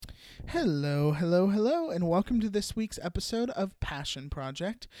Hello, hello, hello, and welcome to this week's episode of Passion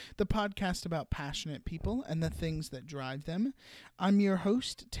Project, the podcast about passionate people and the things that drive them. I'm your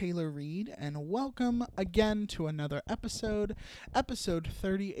host, Taylor Reed, and welcome again to another episode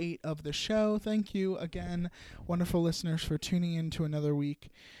 38 of the show. Thank you again, wonderful listeners, for tuning in to another week.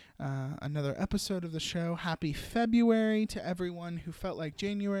 Another episode of the show. Happy February to everyone who felt like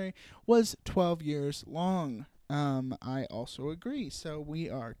January was 12 years long. I also agree. So we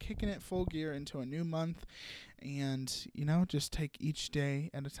are kicking it full gear into a new month and, just take each day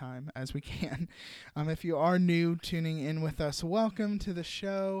at a time as we can. If you are new tuning in with us, welcome to the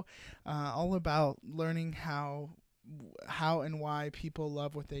show. All about learning how and why people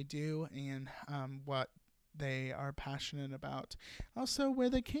love what they do and what they are passionate about, also where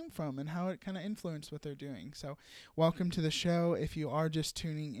they came from and how it kind of influenced what they're doing. So welcome to the show. If you are just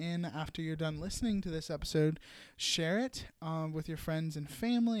tuning in after you're done listening to this episode, share it with your friends and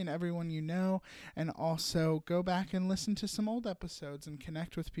family and everyone you know, and also go back and listen to some old episodes and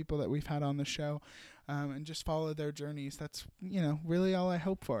connect with people that we've had on the show, and just follow their journeys. That's really all I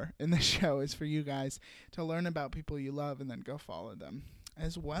hope for in this show, is for you guys to learn about people you love and then go follow them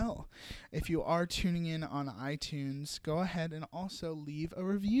as well. If you are tuning in on iTunes, go ahead and also leave a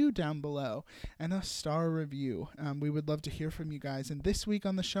review down below and a star review. We would love to hear from you guys. And this week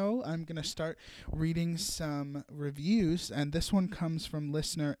on the show, I'm going to start reading some reviews, and this one comes from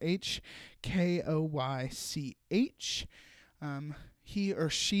listener HKOYCH. He or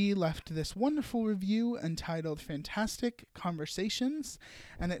she left this wonderful review entitled Fantastic Conversations,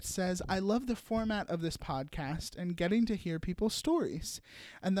 and it says, I love the format of this podcast and getting to hear people's stories,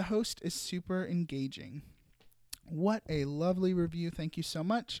 and the host is super engaging. What a lovely review. Thank you so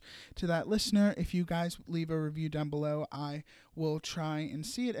much to that listener. If you guys leave a review down below, I will try and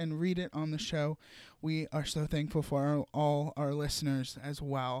see it and read it on the show. We are so thankful for all our listeners as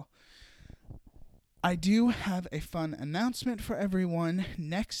well. I do have a fun announcement for everyone.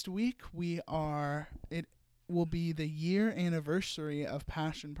 Next week, it will be the year anniversary of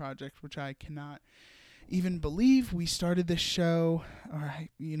Passion Project, which I cannot even believe. We started this show, or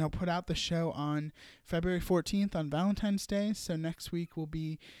put out the show on February 14th on Valentine's Day. So next week will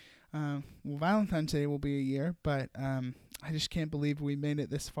be, Valentine's Day will be a year, but I just can't believe we made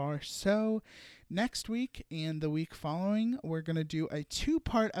it this far. So next week and the week following, we're going to do a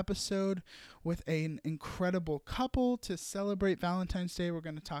 2-part episode with an incredible couple to celebrate Valentine's Day. We're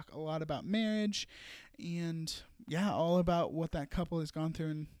going to talk a lot about marriage and, all about what that couple has gone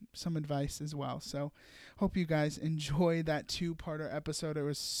through and some advice as well. So hope you guys enjoy that 2-parter episode. It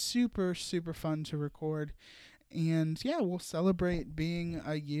was super, super fun to record. And, we'll celebrate being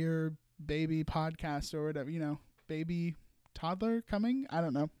a year baby podcast or whatever, baby toddler coming. I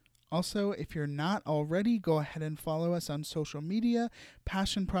don't know. Also, if you're not already, go ahead and follow us on social media,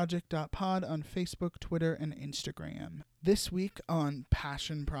 passionproject.pod on Facebook, Twitter, and Instagram. This week on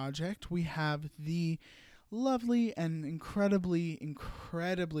Passion Project, we have the lovely and incredibly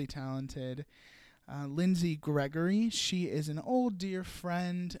talented Lindsay Gregory. She is an old dear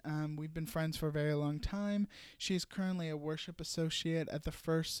friend. We've been friends for a very long time. She is currently a worship associate at the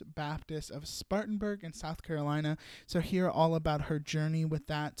First Baptist of Spartanburg in South Carolina. So hear all about her journey with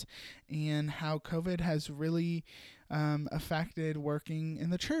that and how COVID has really affected working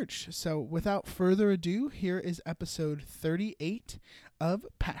in the church. So without further ado, here is episode 38 of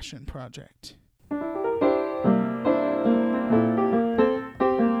Passion Project.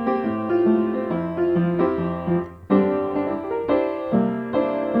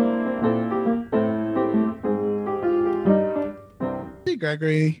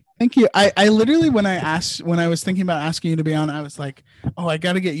 Gregory, thank you. I literally, when I was thinking about asking you to be on, I was like, oh, I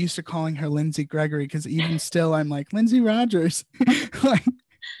got to get used to calling her Lindsay Gregory, because even still I'm like Lindsay Rogers. Like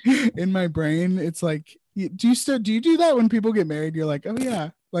in my brain, it's like, do you do that when people get married? You're like, oh yeah,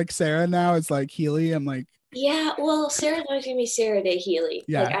 like Sarah now is like Healy. I'm like, yeah, well, Sarah's always gonna be Sarah Day Healy.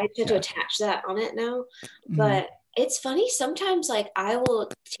 Yeah, like I have to attach that on it now. But it's funny, sometimes like I will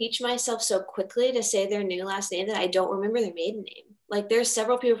teach myself so quickly to say their new last name that I don't remember their maiden name. Like there's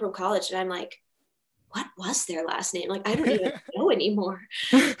several people from college and I'm like, what was their last name? Like I don't even know anymore.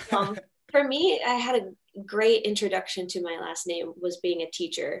 For me, I had a great introduction to my last name was being a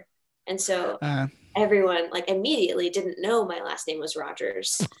teacher. And so everyone like immediately didn't know my last name was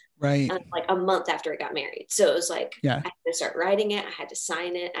Rogers. Right. Like a month after I got married. So it was like, I had to start writing it. I had to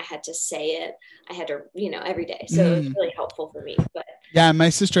sign it. I had to say it. I had to, every day. So it was really helpful for me. But yeah, my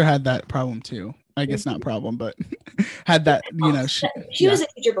sister had that problem too. I guess not problem, but had that, she was a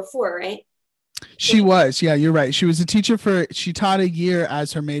teacher before, right? She was. Yeah, you're right. She was a teacher she taught a year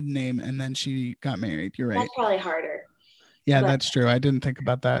as her maiden name, and then she got married. You're right. That's probably harder. Yeah, But that's true. I didn't think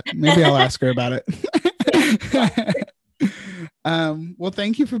about that. Maybe I'll ask her about yeah, it. Well,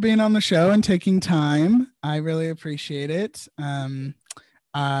 thank you for being on the show and taking time. I really appreciate it.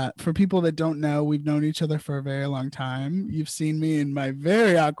 For people that don't know, we've known each other for a very long time. You've seen me in my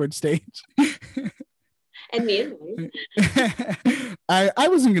very awkward stage. and me and mine. I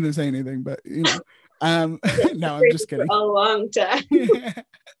wasn't gonna say anything, but no, I'm just For kidding. a long time.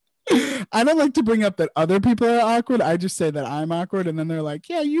 I don't like to bring up that other people are awkward. I just say that I'm awkward, and then they're like,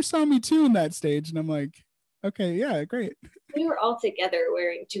 "Yeah, you saw me too in that stage," and I'm like, "Okay, yeah, great." We were all together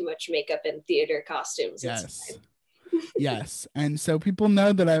wearing too much makeup and theater costumes. Yes. Yes. And so people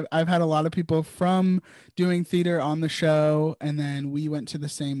know that I've had a lot of people from doing theater on the show, and then we went to the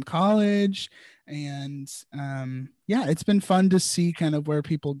same college. And yeah, it's been fun to see kind of where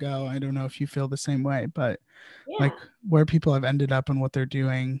people go. I don't know if you feel the same way, but Yeah. like where people have ended up and what they're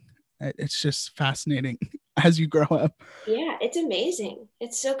doing. It's just fascinating as you grow up. Yeah, it's amazing.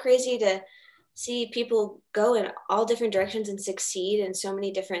 It's so crazy to see people go in all different directions and succeed in so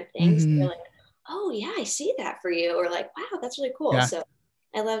many different things. Mm-hmm. You're like, oh yeah, I see that for you. Or like, wow, that's really cool. Yeah. So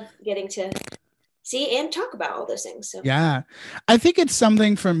I love getting to see and talk about all those things. So Yeah. I think it's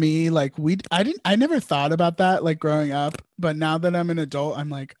something for me, like I never thought about that like growing up, but now that I'm an adult, I'm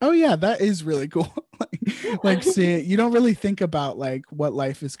like, oh yeah, that is really cool. Like yeah. see, you don't really think about like what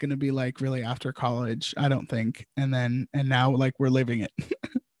life is going to be like really after college, I don't think. And now like we're living it.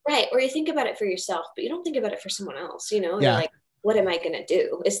 Right. Or you think about it for yourself, but you don't think about it for someone else. You're Yeah. like, what am I going to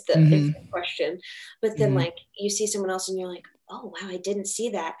do? Is Mm-hmm. the question. But then, Mm-hmm. like, you see someone else and you're like, oh, wow, I didn't see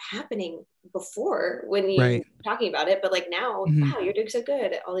that happening before when you Right. were talking about it. But like now, Mm-hmm. wow, you're doing so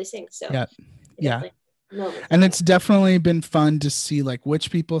good at all these things. So Yeah. I Yeah. definitely moments And like that. it's definitely been fun to see like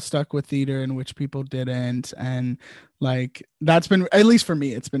which people stuck with theater and which people didn't. And like that's been, at least for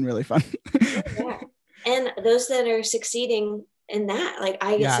me, it's been really fun. Oh, yeah. And those that are succeeding in that, like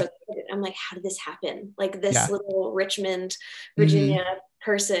I get Yeah. so excited. I'm like, how did this happen? Like this Yeah. little Richmond, Mm-hmm. Virginia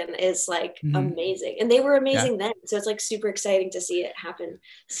person is like Mm-hmm. amazing. And they were Yeah. amazing then. So it's like super exciting to see it happen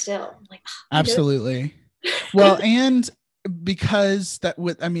still. I'm like, oh, I'm doing Absolutely. Well, and because that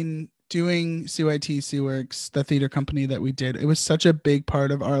with, I mean, doing CYT Works, the theater company that we did, it was such a big part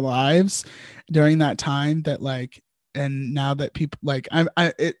of our lives during that time that like, and now that people like,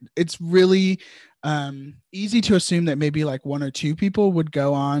 it's really easy to assume that maybe like one or two people would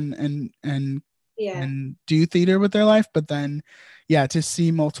go on yeah. and do theater with their life, but then yeah, to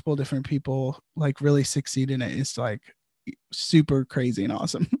see multiple different people like really succeed in it is like super crazy and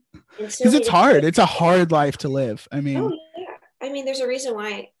awesome. And so Because many it's different hard. ways. It's a hard life to live. I Oh mean, yeah. I mean, there's a reason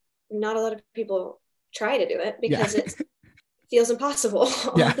why not a lot of people try to do it yeah, because it feels impossible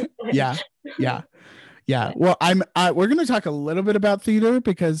all yeah, the time. yeah, yeah, yeah. But Well, we're going to talk a little bit about theater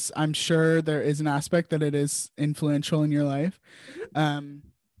because I'm sure there is an aspect that it is influential in your life. Um,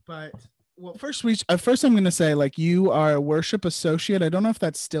 but well, first I'm going to say like you are a worship associate. I don't know if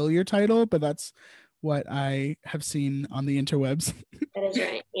that's still your title, but that's what I have seen on the interwebs. that is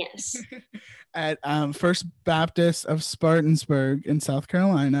right. Yes. At First Baptist of Spartansburg in South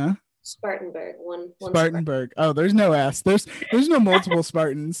Carolina. Spartanburg, one Spartan. Spartanburg. Oh, there's no S. There's no multiple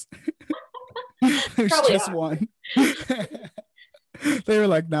Spartans. There's Probably just are. one. They were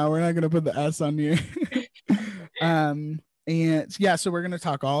like, no, we're not gonna put the S on you. And yeah, so we're gonna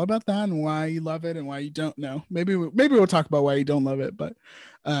talk all about that and why you love it and why you don't know. Maybe we'll talk about why you don't love it, but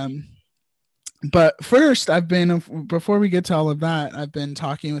first before we get to all of that, I've been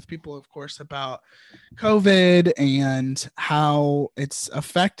talking with people, of course, about COVID and how it's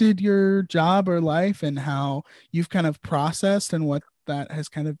affected your job or life and how you've kind of processed and what that has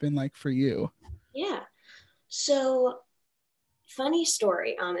kind of been like for you. Yeah. So funny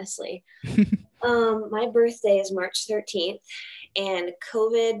story, honestly. My birthday is March 13th and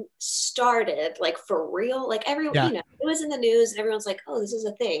COVID started like for real. Like everyone, Yeah. it was in the news and everyone's like, oh, this is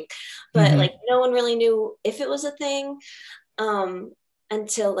a thing. But Mm-hmm. like no one really knew if it was a thing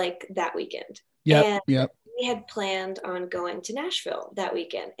until like that weekend. Yep. And Yep. we had planned on going to Nashville that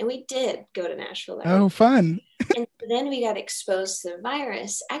weekend. And we did go to Nashville that Oh, weekend. fun. And then we got exposed to the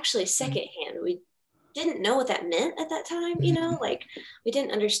virus, actually secondhand. We didn't know what that meant at that time, Mm-hmm. like we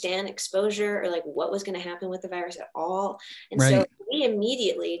didn't understand exposure or like what was going to happen with the virus at all. And so Right. we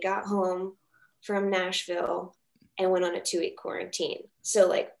immediately got home from Nashville and went on a 2-week quarantine. So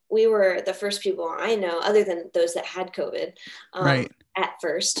like we were the first people I know, other than those that had COVID Right. at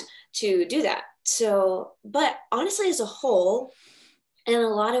first, to do that. So, but honestly, as a whole, in a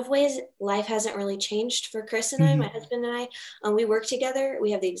lot of ways, life hasn't really changed for Chris and I, Mm-hmm. my husband and I. We work together. We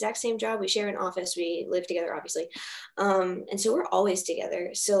have the exact same job. We share an office. We live together, obviously. And so we're always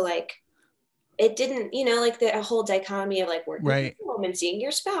together. So like, it didn't, like the whole dichotomy of like working from Right. home and seeing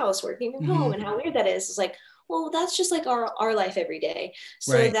your spouse working from Mm-hmm. home and how weird that is. It's like, well, that's just like our life every day.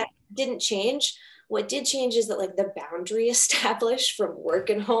 So Right. that didn't change. What did change is that like the boundary established from work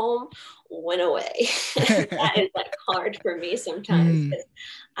and home went away. And that is like hard for me sometimes Mm. because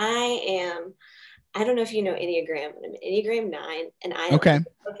I don't know if you know Enneagram, but I'm Enneagram 9 and I Okay.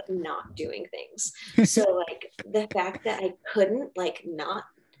 love not doing things. So like the fact that I couldn't like not,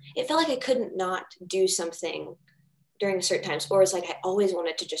 it felt like I couldn't not do something during certain times, or it's like I always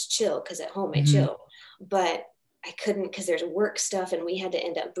wanted to just chill because at home I Mm-hmm. chill, but I couldn't because there's work stuff and we had to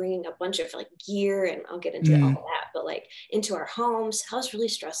end up bringing a bunch of like gear, and I'll get into all Mm. that, but like into our homes. That was really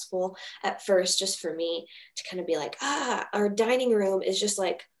stressful at first just for me to kind of be like, our dining room is just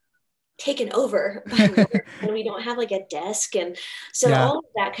like taken over by work and we don't have like a desk, and so Yeah. all of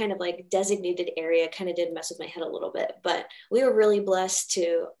that kind of like designated area kind of did mess with my head a little bit, but we were really blessed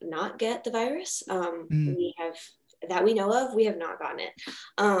to not get the virus. Mm. We have that we know of, we have not gotten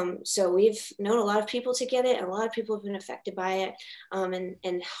it. So we've known a lot of people to get it, and a lot of people have been affected by it,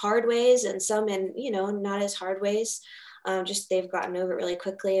 in hard ways and some in not as hard ways. Just they've gotten over it really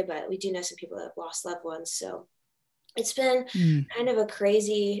quickly, but we do know some people that have lost loved ones. So it's been Mm. kind of a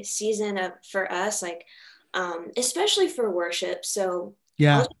crazy season for us, like especially for worship. So I'll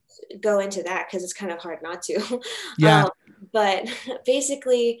Yeah. just go into that because it's kind of hard not to. Yeah. But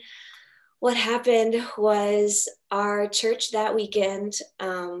basically, what happened was our church that weekend,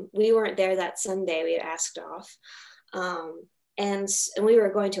 we weren't there that Sunday. We had asked off, and we were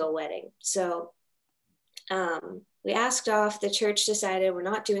going to a wedding. So we asked off. The church decided we're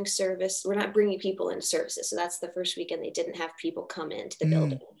not doing service. We're not bringing people into services. So that's the first weekend they didn't have people come into the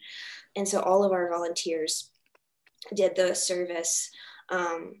building. Mm. And so all of our volunteers did the service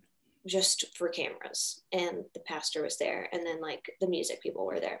just for cameras. And the pastor was there. And then like the music people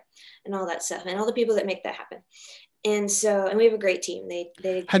were there and all that stuff. And all the people that make that happen. And we have a great team. They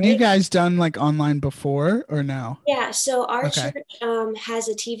did Had you great. guys done like online before or no? Yeah, so our Okay. church has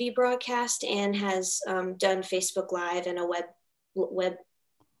a TV broadcast and has done Facebook Live and a web.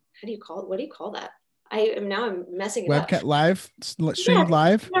 How do you call it? What do you call that? I'm messing it up. Webcam live, Yeah, streamed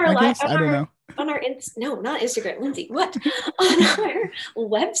live, on our I live guess. I don't know. no, not Instagram, Lindsay. What on our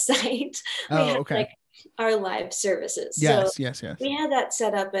website we Oh, have okay. like our live services. So Yes, yes, yes. we had that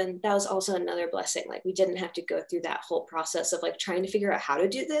set up, and that was also another blessing. Like we didn't have to go through that whole process of like trying to figure out how to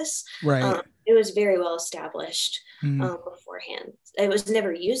do this. Right. It was very well established Mm. beforehand. It was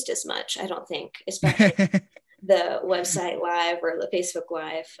never used as much, I don't think, especially the website live or the Facebook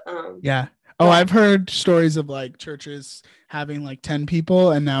live. Yeah. Oh, But I've heard stories of like churches having like 10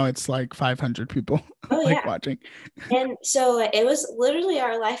 people and now it's like 500 people oh like yeah, watching. and so it was literally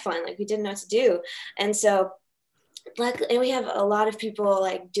our lifeline. Like we didn't know what to do, and so and we have a lot of people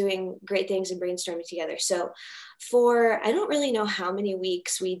like doing great things and brainstorming together. So I don't really know how many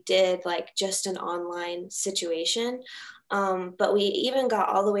weeks we did like just an online situation. But we even got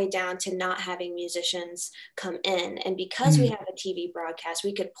all the way down to not having musicians come in. And because we Mm. have a TV broadcast,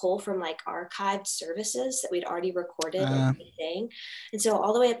 we could pull from like archived services that we'd already recorded and Uh, everything. And so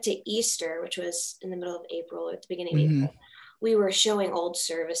all the way up to Easter, which was in the middle of April or at the beginning of mhm. April, we were showing old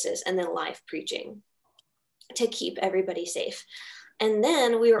services and then live preaching to keep everybody safe. And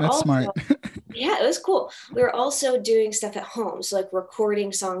then we were That's also, smart. yeah, it was cool. We were also doing stuff at home. So like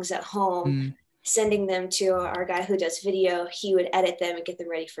recording songs at home, Mm. sending them to our guy who does video. He would edit them and get them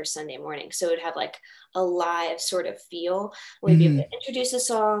ready for Sunday morning. So it would have like a live sort of feel. We'd be able Mhm. to introduce a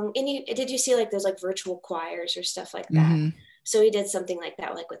song. And did you see like those like virtual choirs or stuff like that? Mhm. So we did something like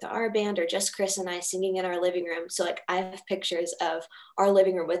that, like with our band or just Chris and I singing in our living room. So like I have pictures of our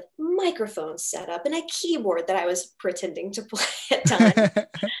living room with microphones set up and a keyboard that I was pretending to play at times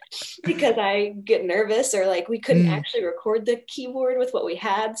because I get nervous, or like we couldn't Mm. actually record the keyboard with what we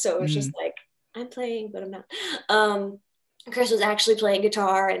had. So it was just Mm. like, I'm playing, but I'm not. Chris was actually playing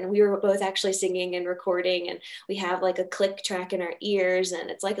guitar and we were both actually singing and recording, and we have like a click track in our ears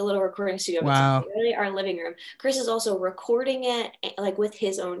and it's like a little recording studio. It's Wow. really our living room. Chris is also recording it like with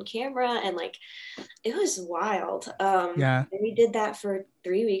his own camera, and like it was wild. Yeah. And we did that for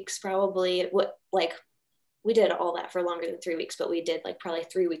 3 weeks probably. Like we did all that for longer than 3 weeks, but we did like probably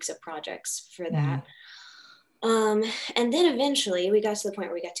 3 weeks of projects for Mm. that. And then eventually we got to the point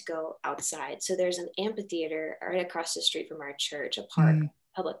where we got to go outside. So there's an amphitheater right across the street from our church, a park, Mm.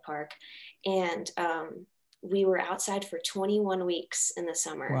 public park. And we were outside for 21 weeks in the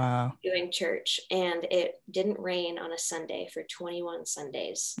summer Wow. doing church, and it didn't rain on a Sunday for 21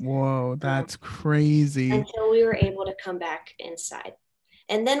 Sundays Whoa, that's crazy. until we were able to come back inside.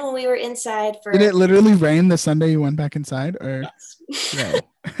 And then when we were inside Did for, it literally rain the Sunday you went back inside, or yes, whoa?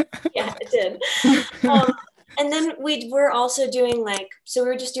 yeah, it did. Um, and then we were also doing like, so we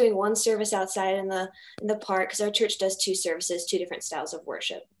were just doing one service outside in the park, because our church does two services, two different styles of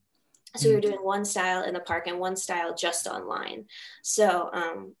worship. So we were doing one style in the park and one style just online. So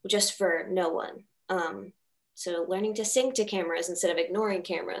just for no one. So learning to sing to cameras instead of ignoring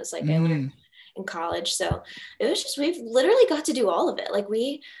cameras, like I learned in college. So it was just, we've literally got to do all of it. Like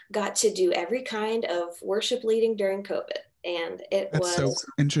we got to do every kind of worship leading during COVID. And it That's so was,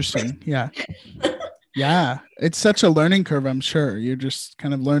 interesting. Yeah. Yeah. It's such a learning curve, I'm sure. You're just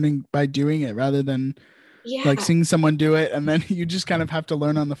kind of learning by doing it rather than like yeah, seeing someone do it and then you just kind of have to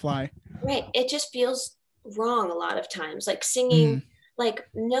learn on the fly. right. It just feels wrong a lot of times. Like singing, Mm, like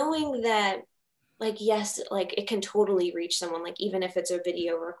knowing that, like, yes, like it can totally reach someone, like even if it's a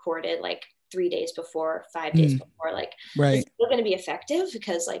video recorded like 3 days before, 5 days mm, before, like it's right. still going to be effective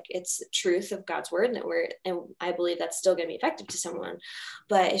because like it's the truth of God's word, and that we're, and I believe that's still going to be effective to someone.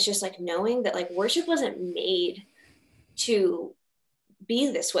 But it's just like knowing that like worship wasn't made to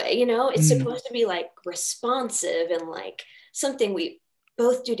be this way, you know, it's Mm, supposed to be like responsive and like something we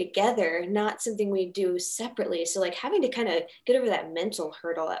both do together, not something we do separately. So like having to kind of get over that mental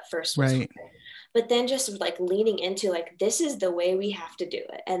hurdle at first was right. hard, but then just like leaning into like, this is the way we have to do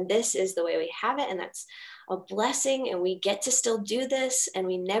it, and this is the way we have it, and that's a blessing, and we get to still do this, and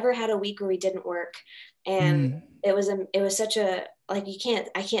we never had a week where we didn't work. And Mm, it was such a, like,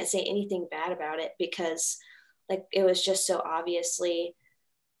 I can't say anything bad about it, because like it was just so obviously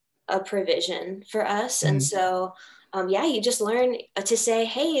a provision for us. And mm. so yeah, you just learn to say,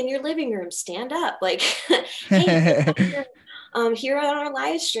 hey, in your living room, stand up, like hey, here on our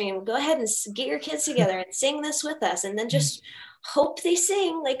live stream, go ahead and get your kids together and sing this with us, and then Mm, just hope they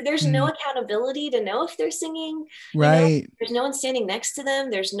sing. Like there's no mm. accountability to know if they're singing, you know, Right. there's no one standing next to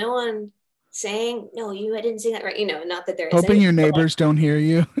them, there's no one saying, no, you didn't sing that right, you know, not that there is Hoping any, your but like, neighbors don't hear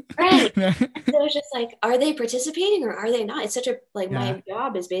you. right. So it's just like, are they participating or are they not? It's such a, like, Yeah. my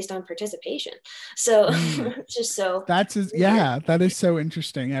job is based on participation. So Mm. it's just so weird. Yeah, that is so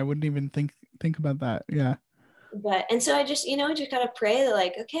interesting. I wouldn't even think about that. Yeah. But, and so I just, you know, just gotta pray that,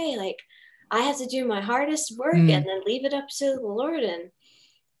 like, okay, like I have to do my hardest work and Mm. then leave it up to the Lord. And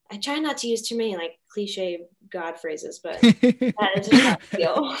I try not to use too many like cliche God phrases, but that is just how I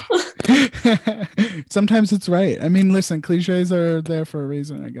feel. Sometimes it's right. I mean, listen, cliches are there for a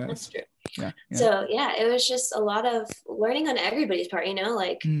reason, I That's guess. true. Yeah, yeah. So yeah, it was just a lot of learning on everybody's part, you know,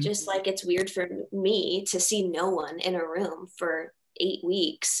 like Mm, just like it's weird for me to see no one in a room for 8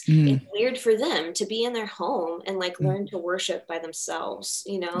 weeks. mm, It's weird for them to be in their home and like mm. learn to worship by themselves,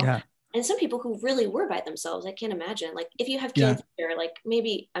 you know. Yeah, And some people who really were by themselves, I can't imagine. Like if you have yeah. kids, or like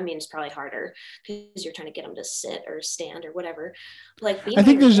maybe, I mean, it's probably harder because you're trying to get them to sit or stand or whatever. Like being I by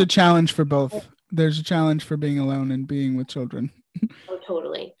think there's a yourself. challenge for both. There's a challenge for being alone and being with children. Oh,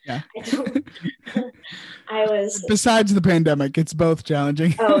 totally. Yeah. I don't. I was. Besides the pandemic, it's both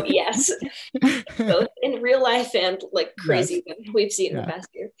challenging. Oh yes, both in real life and like Yes. crazy than we've seen in the Yeah. past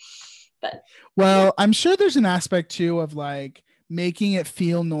year. But yeah, Well, I'm sure there's an aspect too of like making it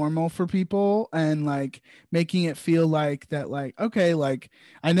feel normal for people and like making it feel like that, like, okay, like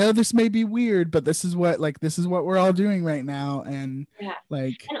I know this may be weird, but this is what we're all doing right now. And yeah.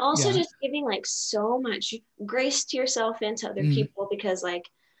 like, And also yeah. just giving like so much grace to yourself and to other Mm, people, because like,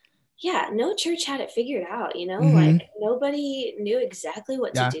 yeah, no church had it figured out, you know, like hmm. nobody knew exactly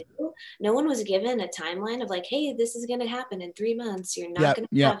what to Yeah. do. No one was given a timeline of like, hey, this is going to happen in 3 months. You're not Yep. going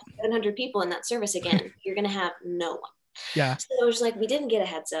to Yep. have 700 people in that service again. You're going to have no one. Yeah. So it was like we didn't get a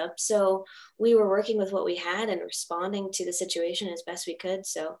heads up. So we were working with what we had and responding to the situation as best we could.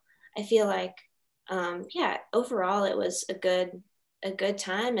 So I feel like, yeah, overall it was a good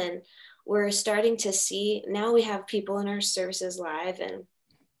time, and we're starting to see now we have people in our services live, and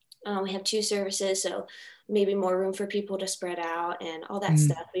we have two services, so maybe more room for people to spread out and all that Mm,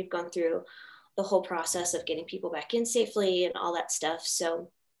 stuff. We've gone through the whole process of getting people back in safely and all that stuff. So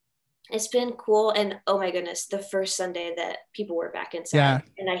it's been cool. And oh my goodness, the first Sunday that people were back inside yeah.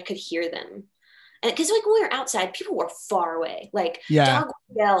 and I could hear them. And because like when we were outside, people were far away, like Yeah. dog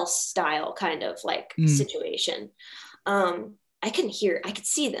bell style kind of like Mm. situation. I couldn't hear, I could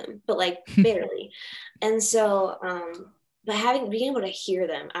see them, but like barely. And so, but being able to hear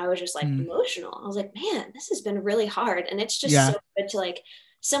them, I was just like Mm. emotional. I was like, man, this has been really hard. And it's just Yeah. so good to like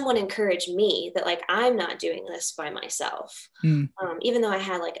someone encourage me that like I'm not doing this by myself. Mm. Even though I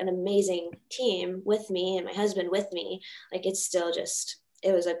had like an amazing team with me and my husband with me, like it's still just,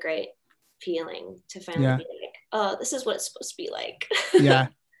 it was a great feeling to finally Yeah. be like, oh, this is what it's supposed to be like. Yeah.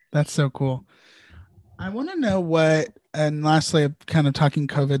 That's so cool. I want to know what And lastly, kind of talking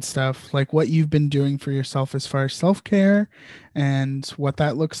COVID stuff, like what you've been doing for yourself as far as self-care and what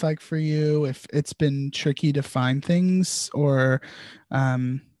that looks like for you, if it's been tricky to find things or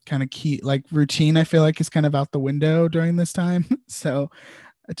kind of key like routine, I feel like is kind of out the window during this time. So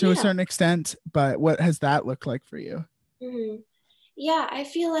to a Yeah. certain extent, but what has that looked like for you? Hmm. Yeah, I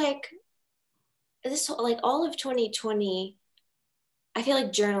feel like like all of 2020, I feel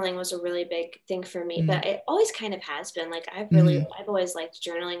like journaling was a really big thing for me, Mm, but it always kind of has been. Like mm, I've always liked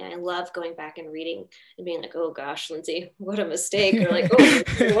journaling. I love going back and reading and being like, oh gosh, Lindsay, what a mistake, or like, oh,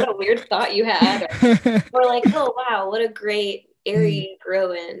 what a weird thought you had, or like, oh wow, what a great area mm, you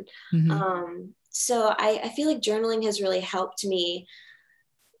grew in. mhm, So I feel like journaling has really helped me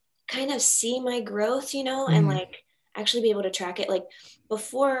kind of see my growth, and mm, like actually be able to track it. Like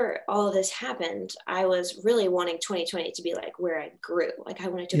before all of this happened, I was really wanting 2020 to be like where I grew. Like I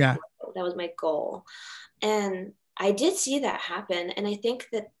wanted to yeah. grow. That was my goal. And I did see that happen. And I think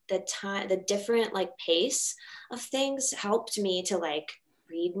that the different like pace of things helped me to like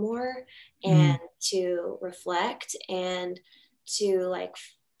read more and Mm, to reflect and to like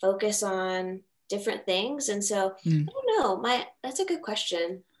focus on different things. And so mm. I don't know, that's a good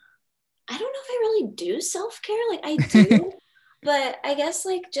question. I don't know if I really do self care. Like I do, but I guess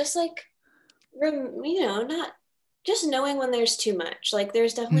like just like not just knowing when there's too much. Like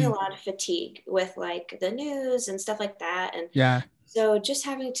there's definitely a Mm, lot of fatigue with like the news and stuff like that, and yeah. so just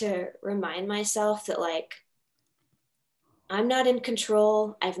having to remind myself that like I'm not in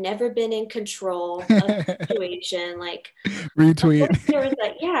control. I've never been in control of the situation. Like of Retweet. course there was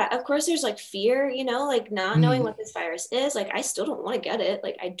like, yeah, of course there's like fear, like not knowing Mm, what this virus is. Like I still don't want to get it.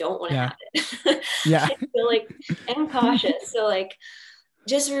 Like I don't want to yeah. have it. Yeah. I feel like I'm cautious. So like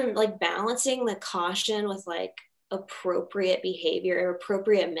just like balancing the caution with like appropriate behavior or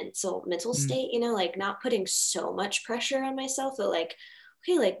appropriate mental Mm, state, like not putting so much pressure on myself that like,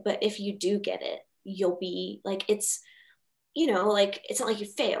 okay, like, but if you do get it, you'll be like, like it's not like you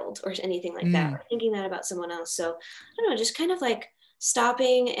failed or anything like that, mm, or thinking that about someone else. So I don't know, just kind of like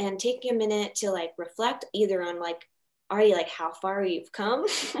stopping and taking a minute to like reflect either on like already like how far you've come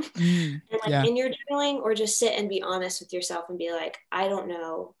mm, and like yeah. in your journaling, or just sit and be honest with yourself and be like, I don't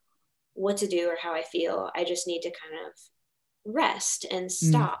know what to do or how I feel. I just need to kind of rest and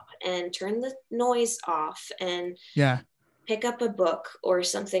Mm, stop and turn the noise off and yeah. pick up a book or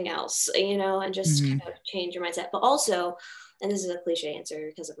something else, and just Mm, kind of change your mindset. But also, and this is a cliche answer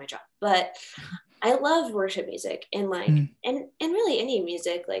because of my job, but I love worship music and like mm, and really any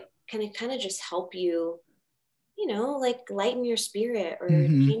music like can it kind of just help you, like lighten your spirit or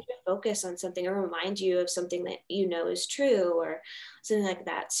mm-hmm. change your focus on something or remind you of something that you know is true or something like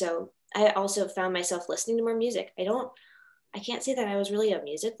that. So I also found myself listening to more music. I can't say that I was really a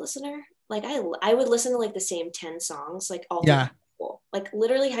music listener. Like I would listen to like the same 10 songs like all through high Yeah. school. Like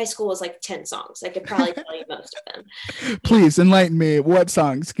literally high school was like 10 songs. I could probably tell you most of them. Please enlighten me. What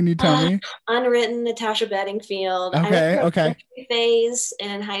songs? Can you tell Uh, me? Unwritten, Natasha Bedingfield. I went Okay. through a Okay. country phase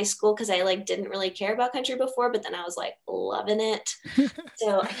in high school because I like didn't really care about country before, but then I was like loving it.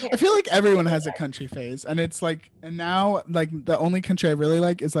 So I can't I feel like everyone really has a country phase, and it's like, and now like the only country I really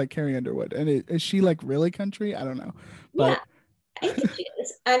like is like Carrie Underwood, and is she like really country? I don't know, yeah, but I think she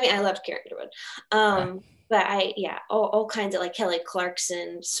is. I mean, I loved Carrie Underwood. yeah, But yeah, all kinds of like Kelly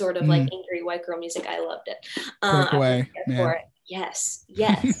Clarkson, sort of like mm, angry white girl music. I loved it. I was Breakaway, there for man. it. Yes,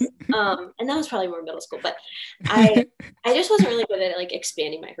 yes. And that was probably more middle school, but I I just wasn't really good at like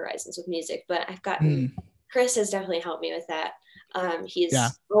expanding my horizons with music. But I've gotten Mm, Chris has definitely helped me with that.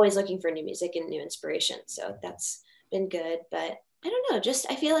 yeah. He's always looking for new music and new inspiration, so that's been good. But I don't know, just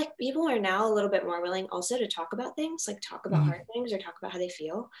I feel like people are now a little bit more willing also to talk about things, like talk about Mm. hard things or talk about how they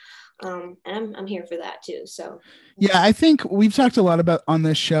feel. And I'm here for that too. So Yeah, I think we've talked a lot about on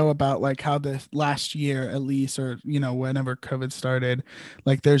this show about like how the last year at least, or whenever COVID started,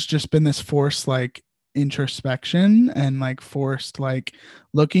 like there's just been this forced like introspection and like forced like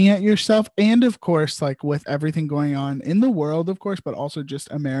looking at yourself, and of course like with everything going on in the world, of course, but also just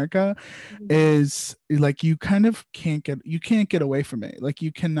America, mhm. is like you kind of can't get away from it. Like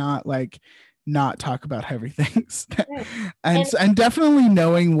you cannot like not talk about heavy things. Yeah. and And and definitely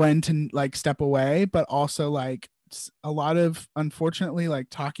knowing when to like step away, but also like a lot of, unfortunately, like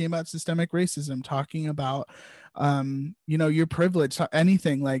talking about systemic racism, talking about your privilege,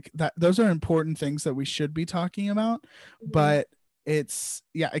 anything like that, those are important things that we should be talking about, mhm. but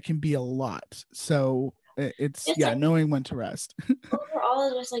it can be a lot. So it's Just like knowing when to rest.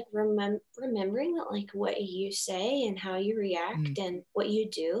 overall, just like remembering that like what you say and how you react Mm, and what you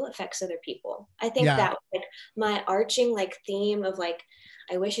do affects other people. I think yeah. that was like my arching like theme of like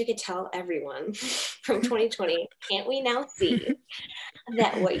I wish I could tell everyone from 2020, can't we now see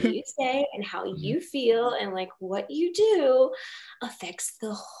that what you say and how you feel and like what you do affects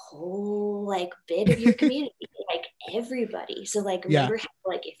the whole like bit of your community, like everybody. So like Yeah. remember how,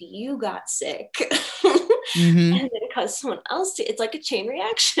 like if you got sick Mm-hmm. and then it caused someone else to, it's like a chain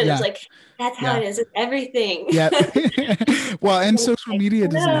reaction. It's Yeah. like that's how Yeah. it is with everything. Yep. Well, and social Like, media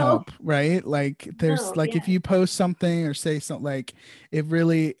doesn't no, help, right? Like there's no, like if yeah. you post something or say something, like it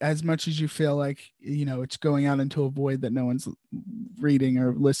really, as much as you feel like, it's going out into a void that no one's reading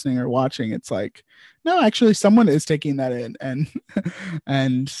or listening or watching, it's like, no, actually someone is taking that in and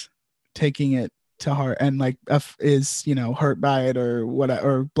and taking it to heart and like is, hurt by it or what,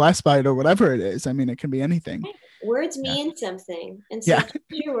 or blessed by it or whatever it is. I mean, it can be anything. Words Yeah. mean something. And so Yeah. choose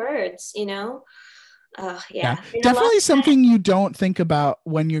your words, you know? Yeah, Yeah. And I love definitely that. something you don't think about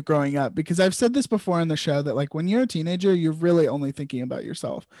when you're growing up, because I've said this before on the show that like when you're a teenager, you're really only thinking about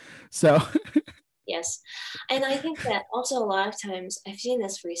yourself. So, Yes. And I think that also a lot of times, I've seen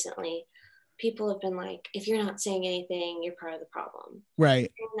this recently, people have been like, if you're not saying anything, you're part of the problem.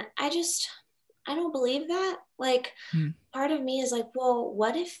 right. And I don't believe that. Like, Mm. part of me is like, well,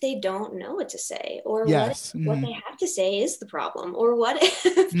 what if they don't know what to say? Or what if Yes. what Mm. they have to say is the problem? Or what if,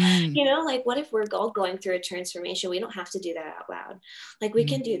 Mm. like what if we're all going through a transformation? We don't have to do that out loud. Like we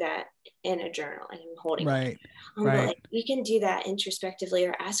can Mm. do that in a journal, and I'm holding one. Right. But Right. like we can do that introspectively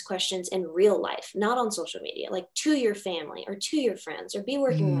or ask questions in real life, not on social media, like to your family or to your friends, or be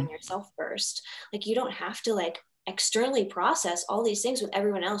working Mm. on yourself first. Like you don't have to like externally process all these things with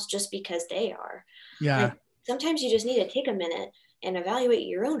everyone else just because they are. Yeah. Like sometimes you just need to take a minute and evaluate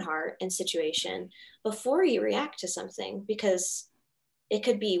your own heart and situation before you react to something, because it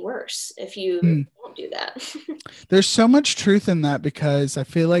could be worse if you Mm. don't do that. There's so much truth in that, because I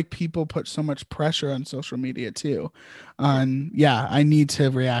feel like people put so much pressure on social media too. Yeah. On, yeah, I need to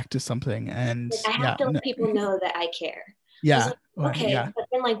react to something, and Like I have yeah, to no, let people know that I care. It's yeah, like, well, okay, yeah, but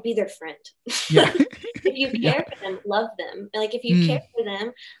then like be their friend. yeah, If you yeah, care for them, love them. Like if you care mm. for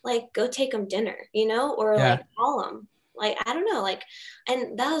them, like go take them dinner, or Yeah, like call them. Like I don't know, like,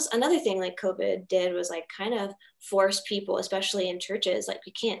 and that was another thing like COVID did, was like kind of force people, especially in churches, like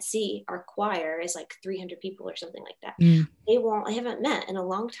we can't see, our choir is like 300 people or something like that. mm. They haven't met in a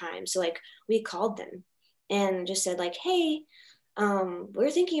long time, so like we called them and just said like, hey,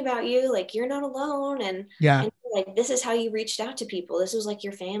 we're thinking about you, like you're not alone, Yeah, and like this is how you reached out to people, this was like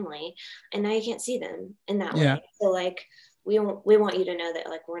your family, and now you can't see them in that yeah. way. So like we want you to know that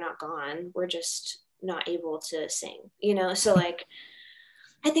like we're not gone, we're just not able to sing, so like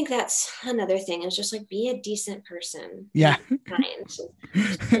I think that's another thing, is just like be a decent person, Yeah. be kind,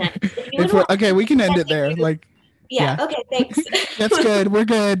 just be nice. If you If wouldn't we're want okay, we someone to can end say it to there. you, Like, yeah, yeah, okay, thanks. that's good. We're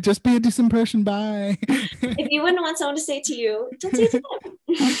good. Just be a decent person. Bye. If you wouldn't want someone to say to you, don't say it to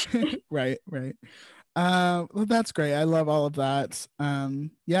them. Right, right. Well, that's great. I love all of that.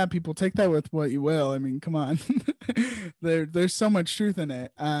 Yeah, people take that with what you will. I mean, come on. There's so much truth in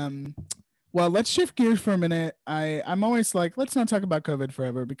it. Well, let's shift gears for a minute. I'm always like, let's not talk about COVID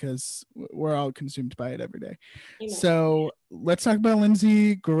forever, because we're all consumed by it every day. Amen. So let's talk about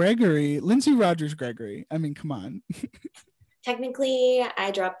Lindsay Rogers Gregory. I mean, come on. Technically,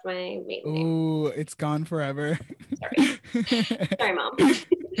 I dropped my maiden name. Oh, it's gone forever. Sorry. Sorry, mom.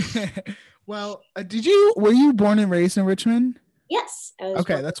 Well, were you born and raised in Richmond? Yes, I was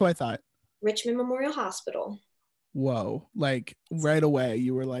Okay, born at that's what I thought. Richmond Memorial Hospital. Whoa, like right away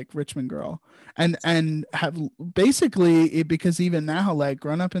you were like Richmond girl. And have basically it, because even now, like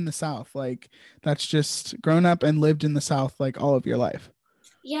grown up in the South, like that's just grown up and lived in the South like all of your life.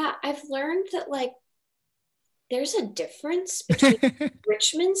 Yeah, I've learned that like there's a difference between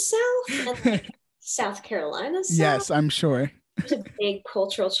Richmond South and like South Carolina South. Yes, I'm sure. There's a big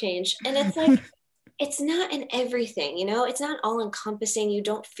cultural change. And it's like, it's not in everything, it's not all encompassing. You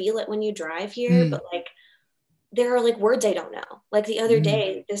don't feel it when you drive here, Mm, but like there are like words I don't know. Like the other mm,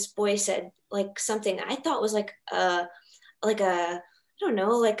 day, this boy said like something I thought was like a I don't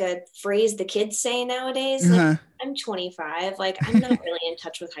know, like a phrase the kids say nowadays. Like uh-huh. I'm 25, like I'm not really in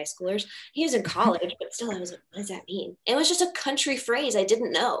touch with high schoolers. He was in college, but still I was like, what does that mean? It was just a country phrase I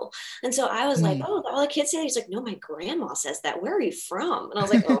didn't know. And so I was like, Mm. oh, all the kids say. He's like, no, my grandma says that. Where are you from? And I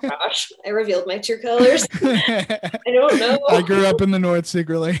was like, oh gosh, I revealed my true colors. I don't know. I grew up in the North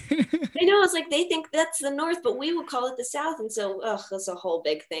secretly. I know, it's like they think that's the North, but we would call it the South. And so, that's a whole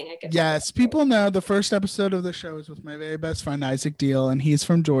big thing I could talk about. Yes, people know the first episode of the show is with my very best friend Isaac Deal, and he's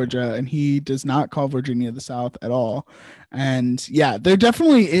from Georgia, and he does not call Virginia the South at all. And yeah, there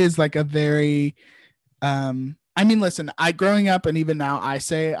definitely is like a very I mean, listen, I growing up and even now I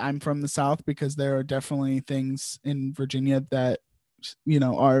say I'm from the South, because there are definitely things in Virginia that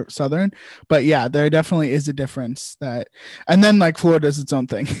are Southern, but yeah, there definitely is a difference and then like Florida's its own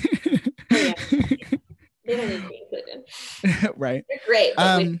thing. Oh yeah. They don't need to be included. Right. They're great,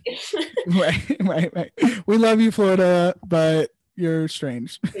 but Right. We love you, Florida, but you're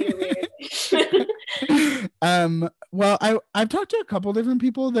strange. You're weird. Well, I've talked to a couple different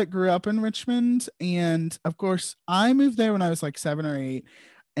people that grew up in Richmond, and of course I moved there when I was like 7 or 8,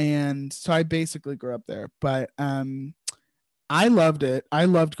 and so I basically grew up there. But I loved it. I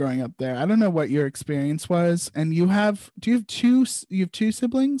loved growing up there. I don't know what your experience was. And you have two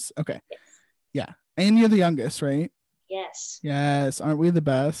siblings? Okay. Yes. Yeah. And you're the youngest, right? Yes. Yes. Aren't we the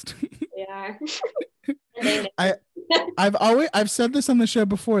best? We are. I've said this on the show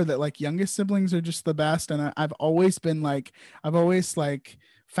before that like youngest siblings are just the best. And I've always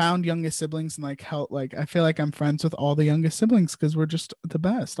found youngest siblings and like help. Like, I feel like I'm friends with all the youngest siblings because we're just the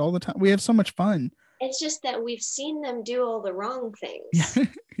best all the time. We have so much fun. It's just that we've seen them do all the wrong things. Yeah.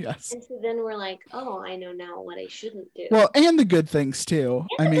 Yes. And so then we're like, oh, I know now what I shouldn't do. Well, and the good things too.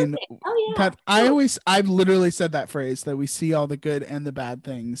 I mean, oh yeah. I've literally said that phrase that we see all the good and the bad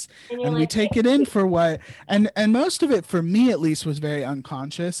things, and like, we take it in for what, and most of it for me at least was very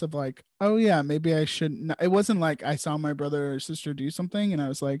unconscious of like, oh yeah, maybe I shouldn't. It wasn't like I saw my brother or sister do something and I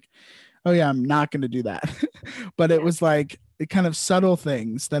was like, oh yeah, I'm not going to do that. But it was like the kind of subtle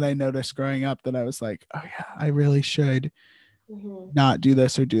things that I noticed growing up that I was like, oh yeah, I really should not do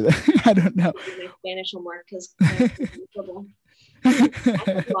this or do that. I don't know. My Spanish homework because I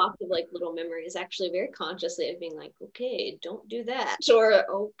have lots of like little memories actually very consciously of being like, okay, don't do that, or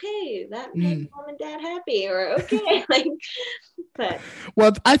okay, that made mom and dad happy, or okay, like, but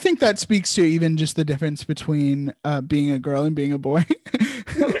well, I think that speaks to even just the difference between being a girl and being a boy.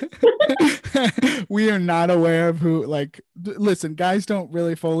 We are not aware of who, like, listen, guys don't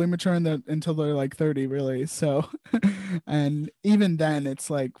really fully mature until they're like 30, really. So, and even then, it's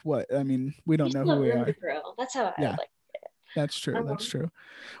like, what? I mean, we don't know who we are. That's how I like. That's true. That's true.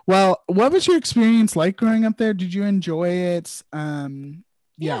 Well, what was your experience like growing up there? Did you enjoy it?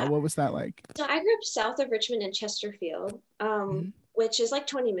 Yeah. What was that like? So I grew up south of Richmond in Chesterfield, which is like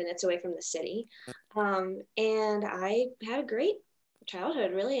 20 minutes away from the city. And I had a great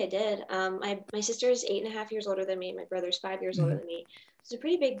childhood, really. I did. My sister is 8.5 years older than me. My brother's 5 years older than me. It's a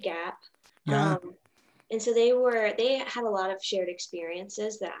pretty big gap. Yeah. And so they had a lot of shared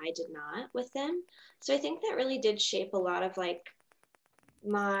experiences that I did not with them. So I think that really did shape a lot of like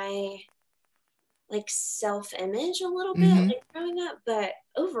my like self-image a little bit like growing up, but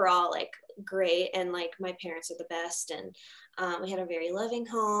overall like great. And like my parents are the best, and we had a very loving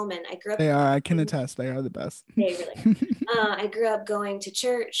home, and I grew up. They are. I can attest. They are the best. They really are. I grew up going to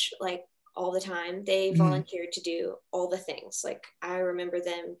church like all the time. They volunteered to do all the things. Like I remember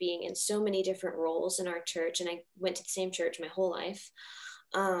them being in so many different roles in our church, and I went to the same church my whole life.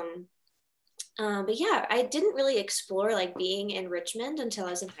 But yeah, I didn't really explore like being in Richmond until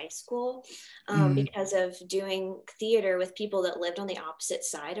I was in high school, because of doing theater with people that lived on the opposite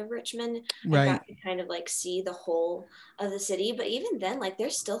side of Richmond. Right. I got to kind of like see the whole of the city. But even then, like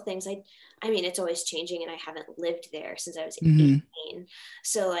there's still things I mean, it's always changing, and I haven't lived there since I was 18.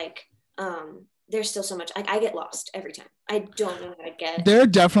 So like, there's still so much. I get lost every time. I don't know how to get. There are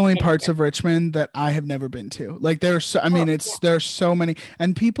definitely parts of Richmond that I have never been to. Like there's there's so many,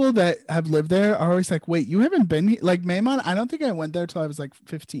 and people that have lived there are always like, wait, you haven't been here? Like Maymont, I don't think I went there till I was like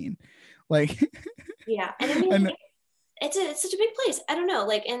 15. Like, yeah. And I mean, like, it's such a big place. I don't know.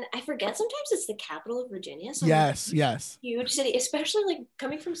 Like, and I forget sometimes it's the capital of Virginia. So yes. Huge city, especially like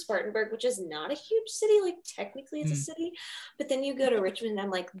coming from Spartanburg, which is not a huge city. Like technically it's a city, but then you go to Richmond and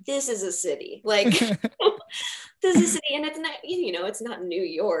I'm like, this is a city. Like this is a city, and it's not, it's not New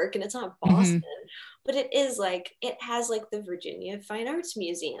York and it's not Boston, but it is like, it has like the Virginia Fine Arts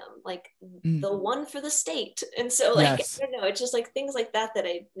Museum, like the one for the state. And so like, I don't know, it's just like things like that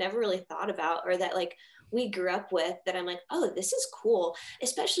I never really thought about, or that like we grew up with, that I'm like, oh, this is cool,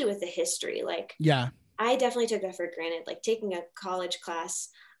 especially with the history. Like, yeah, I definitely took that for granted. Like taking a college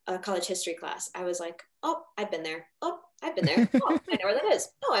history class, I was like, oh, I've been there. Oh, I've been there. Oh, I know where that is.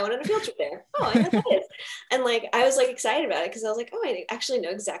 Oh, I went on a field trip there. Oh, I know what that is. And like, I was like excited about it because I was like, oh, I actually know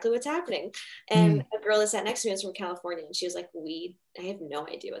exactly what's happening. And a girl that sat next to me was from California, and she was like, I have no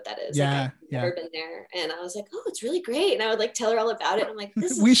idea what that is. Yeah, like, I've never been there. And I was like, oh, it's really great. And I would like tell her all about it. And I'm like,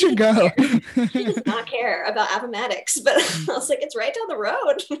 we should go. She does not care about Appomattox, but I was like, it's right down the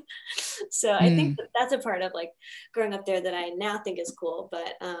road. So I think that's a part of like growing up there that I now think is cool.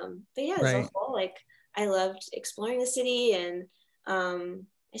 But yeah, as a whole, like I loved exploring the city, and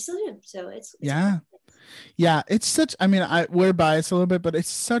I still do. So it's yeah. Yeah, it's such, I mean, we're biased a little bit, but it's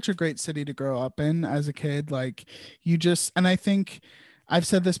such a great city to grow up in as a kid. Like you just, and I think I've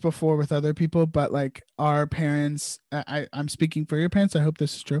said this before with other people, but like our parents, I'm speaking for your parents. I hope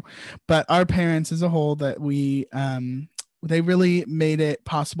this is true, but our parents as a whole, that they really made it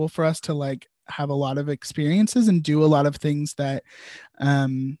possible for us to like have a lot of experiences and do a lot of things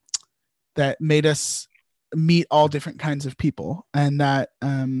um, that made us meet all different kinds of people, and that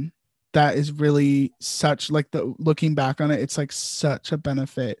is really such like, the looking back on it, it's like such a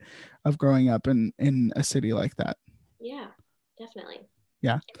benefit of growing up in a city like that. Yeah, definitely.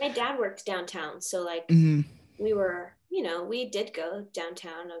 Yeah. My dad worked downtown, so like Mhm. we were, you know, we did go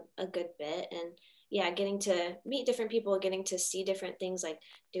downtown a good bit. And yeah, getting to meet different people, getting to see different things, like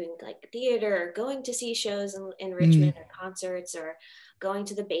doing like theater, or going to see shows in Mhm. Richmond, or concerts, or going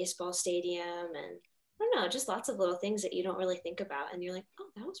to the baseball stadium. And I don't know, just lots of little things that you don't really think about. And you're like, oh,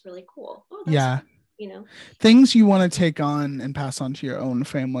 that was really cool. Oh, that was Yeah, fun, you know? things you want to take on and pass on to your own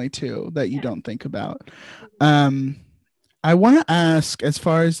family too that you Yeah. don't think about. Mhm. um I want to ask, as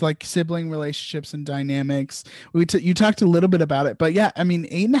far as like sibling relationships and dynamics, you talked a little bit about it, but yeah, I mean,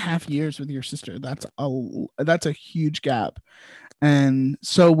 8.5 years with your sister, that's a huge gap. And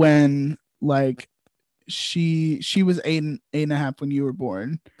so when like she was eight and a half when you were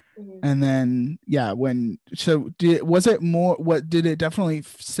born, Mhm. and then yeah, when so did was it more, what did it definitely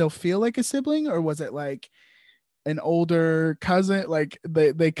still feel like a sibling, or was it like an older cousin, like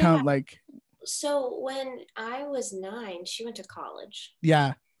they Yeah. come like, So when I was 9, she went to college.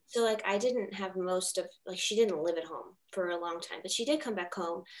 yeah. So like I didn't have most of, like, she didn't live at home for a long time, but she did come back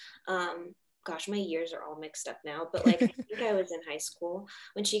home. Gosh, my years are all mixed up now, but like I think I was in high school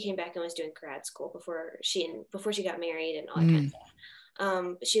when she came back and was doing grad school before she got married and all that kind of Mm,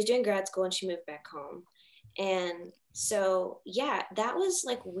 stuff. But she was doing grad school and she moved back home. And so yeah, that was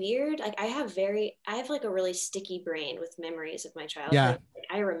like weird. Like I have like a really sticky brain with memories of my yeah. childhood. Like,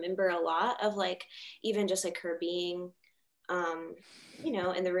 I remember a lot of like even just like her being um,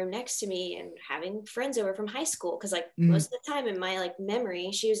 in the room next to me and having friends over from high school. Cause like Mm, most of the time in my like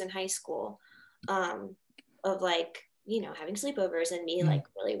memory, she was in high school, um, of like, having sleepovers and me mm. like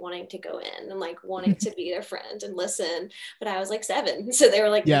really wanting to go in and like wanting to be their friend and listen. But I was like 7. So they were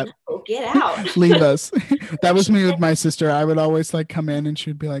like, Yeah. no, get out. Leave us. That was She me said, with my sister. I would always like come in and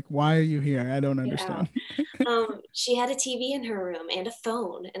she'd be like, why are you here? I don't get out. understand. She had a TV in her room and a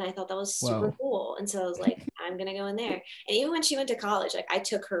phone, and I thought that was super Whoa. cool. And so I was like, I'm gonna go in there. And even when she went to college, like I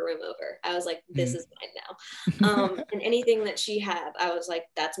took her room over. I was like, this Mm. is mine now. And anything that she had, I was like,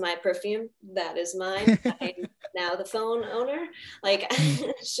 that's my perfume. That is mine. I'm now the phone owner. Like Mm.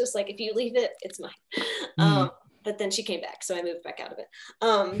 it's just like if you leave it, it's mine. Mm. But then she came back, so I moved back out of it.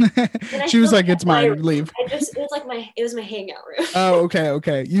 And I She was still like, kept it's my mine, room. leave. It was my hangout room. Oh, okay,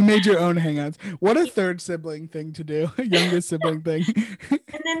 okay. You made your own hangouts. What a third sibling thing to do. Youngest sibling thing.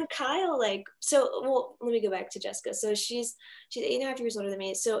 And then Kyle, like, so, well, let me go back to Jessica. So she's 8.5 years older than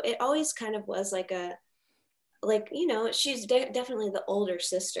me. So it always kind of was like she's definitely the older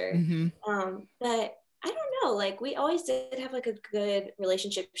sister. Hmm. But I don't know, like we always did have like a good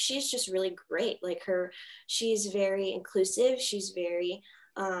relationship. She's just really great. She's very inclusive. She's very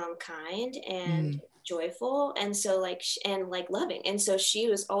kind and Mm. joyful, and so like and like loving. And so she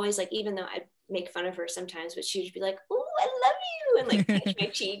was always like, even though I'd make fun of her sometimes, but she would be like, "Oh, I love you," and like pinch my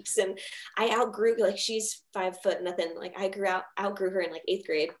cheeks. And I outgrew, like, she's 5 foot nothing. Like I outgrew her in like 8th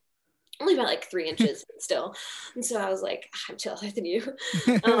grade, only about like 3 inches still. And so I was like, I'm taller than you.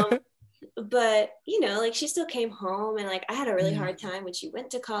 Um, but like she still came home, and like I had a really Mm. hard time when she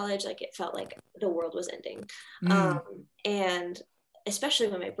went to college. Like it felt like the world was ending. Mm. And especially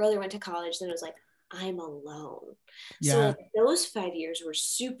when my brother went to college, then it was like, I'm alone. So Yeah. like those 5 years were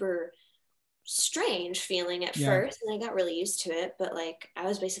super strange feeling at Yeah. first, and I got really used to it. But like I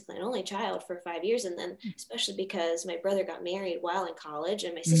was basically an only child for 5 years, and then especially because my brother got married while in college,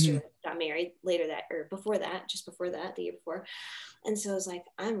 and my sister Hmm. got married later that, or before that, just before that, the year before. And so I was like,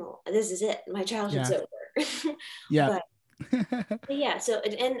 this is it, my childhood's Yeah. over. Yeah. but yeah, so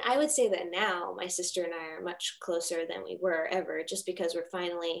and I would say that now my sister and I are much closer than we were ever, just because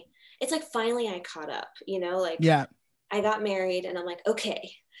it's like finally I caught up, like Yeah. I got married and I'm like,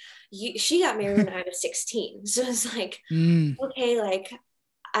 okay, she got married when I was 16. So it's like, Mm. okay, like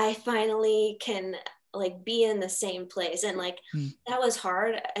I finally can like be in the same place. And like Mm. that was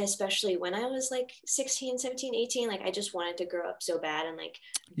hard, especially when I was like 16, 17, 18. Like I just wanted to grow up so bad and like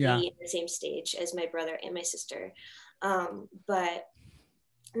Yeah. be in the same stage as my brother and my sister. But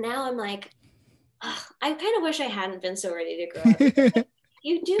now I'm like, ugh, I kind of wish I hadn't been so ready to grow up, because like,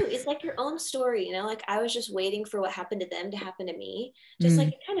 you You do. It's like your own story, you know? Like I was just waiting for what happened to them to happen to me. Just like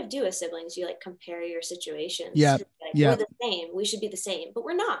Mm. you kind of do as siblings. You like compare your situations. Yep. Like we're Yep. the same. We should be the same, but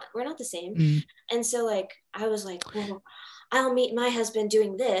we're not. We're not the same. Mm. And so like I was like, well, I'll meet my husband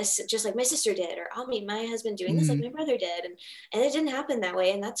doing this just like my sister did, or I'll meet my husband doing this like Mm. my brother did. And it didn't happen that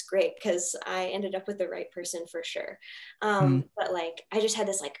way. And that's great because I ended up with the right person for sure. Mm. But like I just had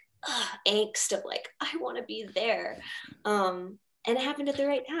this like angst of like, I want to be there. And it happened at the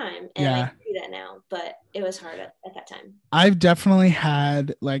right time. And I Yeah. can do that now, but it was hard at that time. I've definitely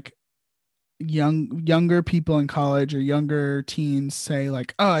had like younger people in college or younger teens say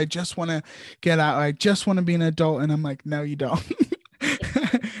like, oh, I just want to get out, I just want to be an adult, and I'm like, no, you don't.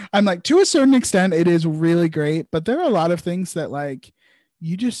 I'm like, to a certain extent it is really great, but there are a lot of things that like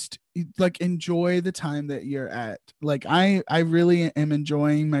you just like enjoy the time that you're at. Like I really am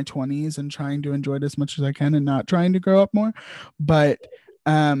enjoying my 20s and trying to enjoy it as much as I can and not trying to grow up more. But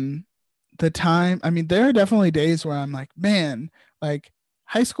um the time, I mean, there are definitely days where I'm like, man, like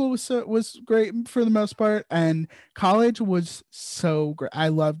high school was great for the most part, and college was so great. I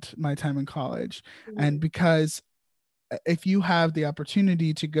loved my time in college. And Mhm. because if you have the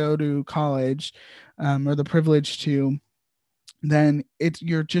opportunity to go to college, or the privilege to, then it's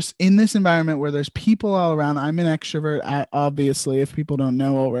you're just in this environment where there's people all around. I'm an extrovert, obviously, if people don't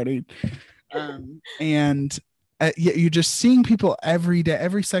know already. And you're just seeing people every day,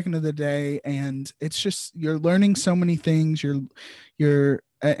 every second of the day, and it's just you're learning so many things. And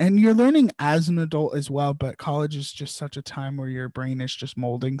you're learning as an adult as well. But college is just such a time where your brain is just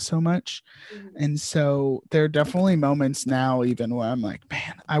molding so much. Mhm. And so there are definitely moments now, even where I'm like,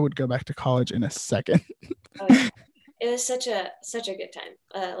 man, I would go back to college in a second. Oh yeah. It was such a good time.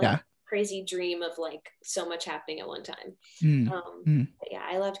 Like Yeah. crazy dream of like so much happening at one time. Mm, mm, But yeah,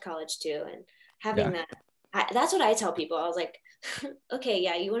 I loved college too, and having yeah. that. That's what I tell people. I was like, okay,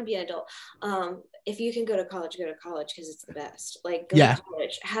 yeah, you want to be an adult. If you can go to college because it's the best. Like, go to Yeah.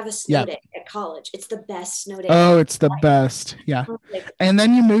 college, have a snow Yeah. day at college. It's the best snow day of Oh, your it's the life. best. Yeah. Like, And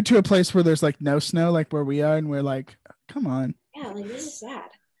then you move to a place where there's like no snow, like where we are, and we're like, come on. yeah, like this is sad.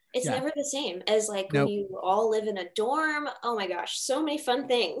 It's Yeah. never the same as like when Nope. you all live in a dorm. Oh my gosh, so many fun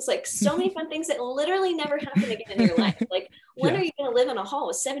things. Like so many fun things that literally never happen again in your life. Like when Yeah. are you going to live in a hall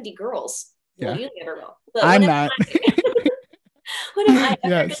with 70 girls? Well, Yeah. you never will. But I'm not. when am I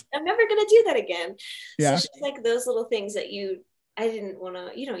ever Yes. I'm never going to do that again. So Yeah. it's just like those little things that I didn't want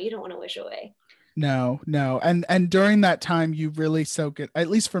to, you don't want to wish away. No, no. And during that time you really soak it. At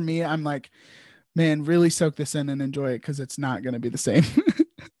least for me, I'm like, man, really soak this in and enjoy it because it's not gonna be the same.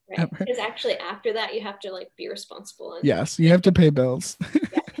 Right. Ever. Because actually after that you have to like be responsible and Yes, you have to pay bills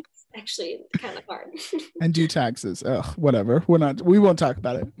yeah, it's actually kind of hard. and do taxes. Ugh, whatever. We won't talk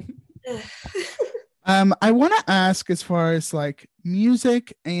about it. I want to ask, as far as like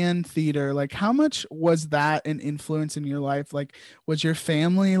music and theater, like how much was that an influence in your life? Like, was your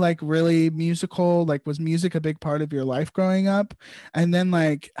family like really musical? Like, was music a big part of your life growing up? And then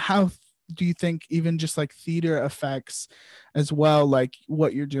like, how do you think even just like theater affects as well, like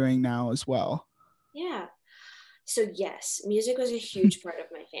what you're doing now as well? Yeah. So yes, music was a huge part of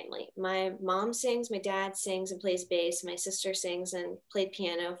my family. My mom sings, my dad sings and plays bass. My sister sings and played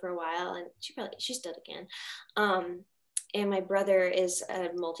piano for a while, and she's done again. Um, and my brother is a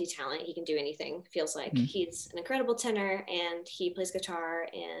multi-talent. He can do anything. Feels like Mm. he's an incredible tenor, and he plays guitar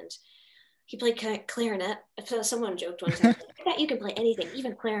and he played clarinet. So someone joked one time, I bet you can play anything,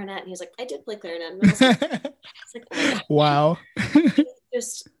 even clarinet. And he was like, I did play clarinet in middle school. It's like, oh my god, Wow.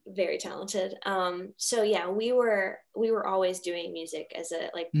 just very talented. So yeah, we were always doing music as a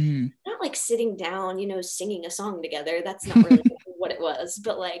like Mm. not like sitting down, singing a song together. That's not really what it was,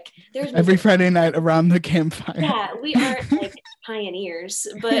 but like there's Every music. Friday night around the campfire. Yeah, we aren't like pioneers,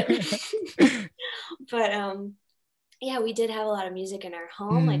 but but yeah, we did have a lot of music in our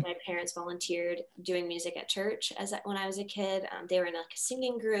home. Like Mm. my parents volunteered doing music at church when I was a kid. They were in like a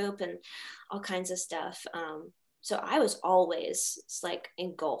singing group and all kinds of stuff. So I was always like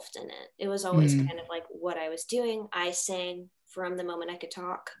engulfed in it. It was always Mm. kind of like what I was doing. I sang from the moment I could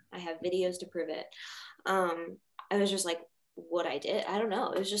talk. I have videos to prove it. I was just like what I did. I don't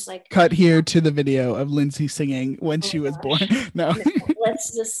know. It was just like, Cut here to the video of Lindsay singing when oh she was my born. gosh. No. No,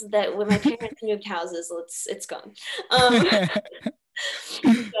 let's just that when my parents moved houses, it's gone.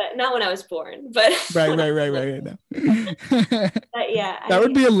 But not when I was born, but Right, when I right, was right, little. right. No. But yeah, I That would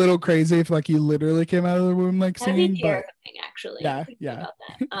mean, be a little crazy if like you literally came out of the womb like that'd be singing, but terrifying actually yeah, thinking yeah. about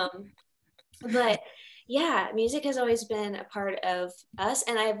that. But yeah, music has always been a part of us,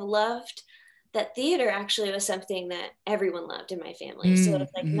 and I've loved that theater actually was something that everyone loved in my family. So Mm,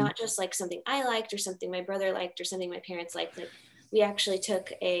 it's like mhm. not just like something I liked or something my brother liked or something my parents liked. Like we actually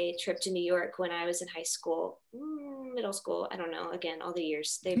took a trip to New York when I was in high school, middle school. I don't know. Again, all the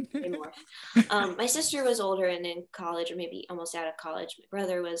years they morph. My sister was older and in college, or maybe almost out of college. My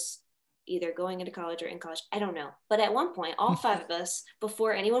brother was either going into college or in college. I don't know. But at one point, all five of us,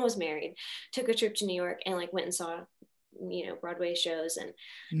 before anyone was married, took a trip to New York and like went and saw, you know, Broadway shows, and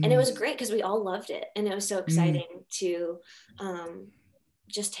it was great because we all loved it, and it was so exciting to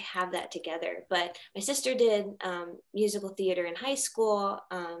just to have that together. But my sister did musical theater in high school.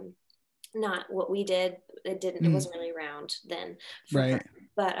 Not what we did. It wasn't really around then for her.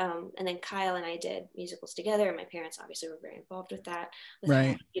 But and then Kyle and I did musicals together, and my parents obviously were very involved with that.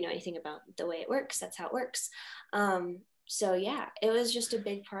 Without you know anything about the way it works, that's how it works. So yeah, it was just a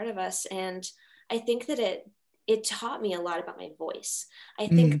big part of us, and I think that it taught me a lot about my voice. I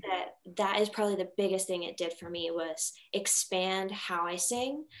think that is probably the biggest thing it did for me, was expand how I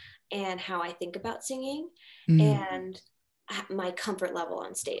sing and how I think about singing and my comfort level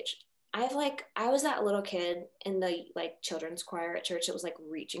on stage. I was that little kid in the like children's choir at church that was like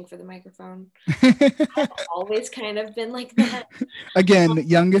reaching for the microphone. I've always kind of been like that. Again,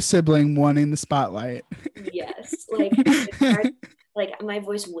 youngest sibling wanting the spotlight. Yes, like my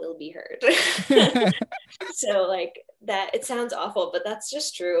voice will be heard. So like that, it sounds awful, but that's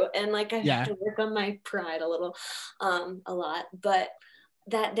just true. And like I have to work on my pride a little, a lot, but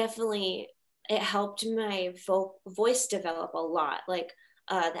that definitely, it helped my voice develop a lot. Like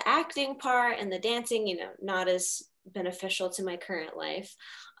the acting part and the dancing, you know, not as beneficial to my current life.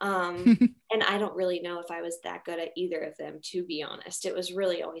 And I don't really know if I was that good at either of them, to be honest. It was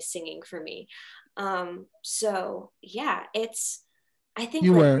really always singing for me. So yeah, I think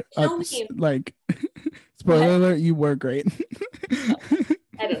you like were like spoiler alert, you were great.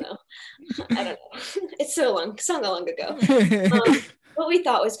 I don't know. It's so long ago. What we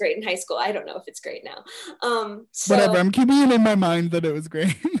thought was great in high school, I don't know if it's great now. So, whatever, I'm keeping it in my mind that it was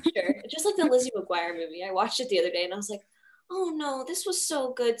great. Sure. Just like the Lizzie McGuire movie, I watched it the other day and I was like, oh no, this was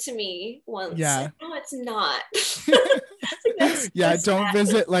so good to me once. Yeah. No, it's not. Like, don't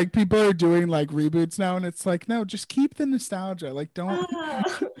visit, like people are doing like reboots now and it's like, no, just keep the nostalgia, like don't.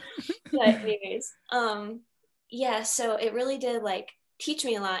 But anyways, yeah, so it really did like teach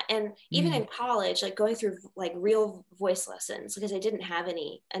me a lot. And even in college, like going through like real voice lessons, because I didn't have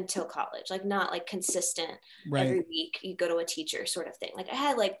any until college, like not like consistent every week you go to a teacher sort of thing. Like I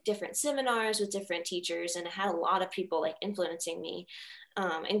had like different seminars with different teachers, and I had a lot of people like influencing me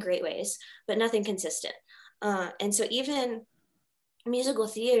in great ways, but nothing consistent. And so even musical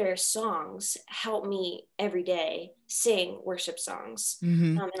theater songs help me every day sing worship songs,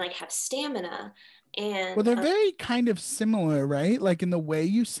 and like have stamina. And well, they're very kind of similar, right? Like in the way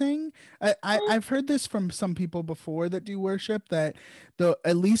you sing. I've heard this from some people before that do worship, that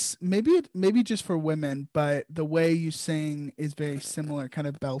at least maybe just for women, but the way you sing is very similar, kind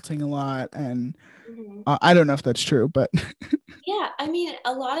of belting a lot. And I don't know if that's true, but yeah, I mean,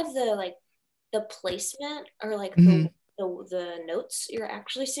 a lot of the like the placement or like the notes you're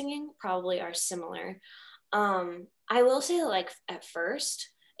actually singing probably are similar. I will say that, like at first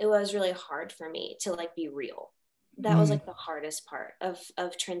it was really hard for me to like be real. That was like the hardest part of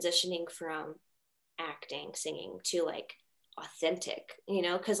transitioning from acting, singing to like authentic, you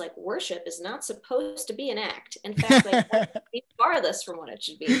know, because like worship is not supposed to be an act. In fact, like that's farthest from what it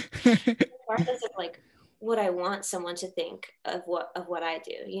should be. Farthest of like what I want someone to think of what I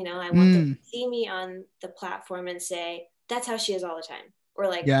do. You know, I want them to see me on the platform and say, that's how she is all the time. Or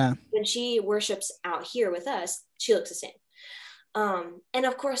like when she worships out here with us, she looks the same. And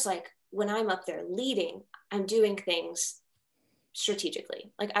of course, like when I'm up there leading, I'm doing things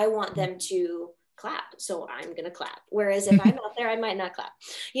strategically. Like I want them to clap, so I'm gonna clap. Whereas if I'm out there, I might not clap,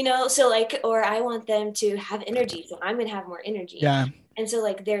 you know. So like, or I want them to have energy, so I'm gonna have more energy. Yeah. And so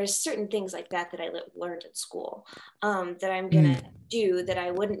like there's certain things like that I learned in school that I'm gonna do that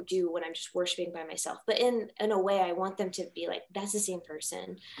I wouldn't do when I'm just worshiping by myself. But in a way, I want them to be like, that's the same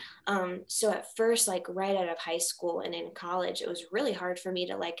person. So at first, like right out of high school and in college, it was really hard for me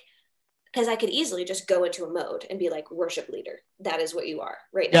to like, because I could easily just go into a mode and be like, worship leader, that is what you are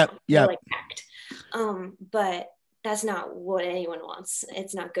right now. Yeah. Like act. But that's not what anyone wants.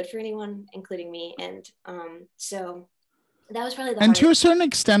 It's not good for anyone, including me. And so that was probably the and hardest. to a certain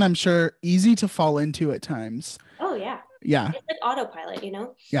extent, I'm sure easy to fall into at times. Oh yeah. Yeah. It's like autopilot, you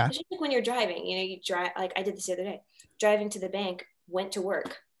know? Yeah. It's just like when you're driving, you know, you drive, like I did this the other day, driving to the bank, went to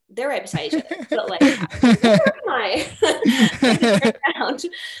work. They're right beside each other, but like, where am I? I was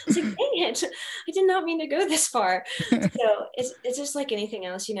like, dang it, I did not mean to go this far. So it's just like anything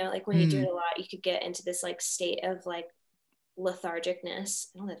else, you know, like when you do it a lot, you could get into this like state of like lethargicness.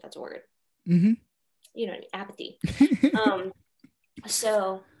 I don't know if that's a word. You know, apathy.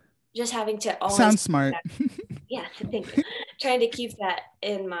 So just having to always, Sounds smart. yeah, thank you. Trying to keep that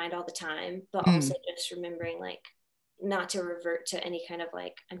in mind all the time, but also Mm, just remembering like not to revert to any kind of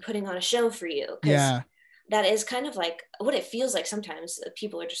like, I'm putting on a show for you. Because yeah. that is kind of like what it feels like sometimes.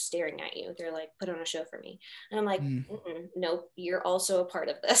 People are just staring at you. They're like, put on a show for me. And I'm like, Mm. nope, you're also a part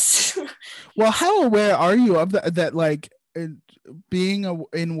of this. Well, how aware are you of that like being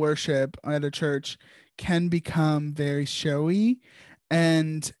in worship at a church can become very showy,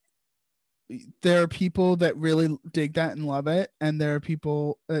 and there are people that really dig that and love it, and there are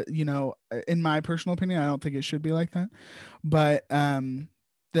people, in my personal opinion, I don't think it should be like that, but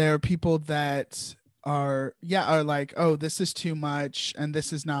there are people that are like, oh, this is too much and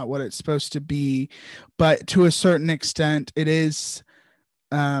this is not what it's supposed to be, but to a certain extent it is,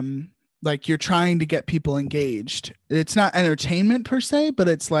 um like you're trying to get people engaged. It's not entertainment per se, but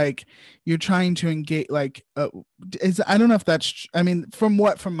it's like you're trying to engage, like, is I don't know if that's, I mean, from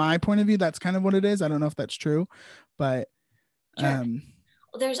my point of view, that's kind of what it is. I don't know if that's true, but Sure. um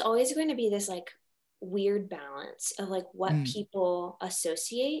Well, there's always going to be this like weird balance of like what mm, people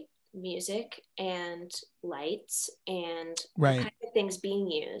associate music and lights and the right. kind of things being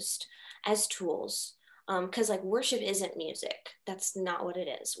used as tools. Because like worship isn't music. That's not what it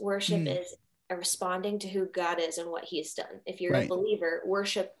is. Worship Mm, is a responding to who God is and what He's done. If you're a right. believer,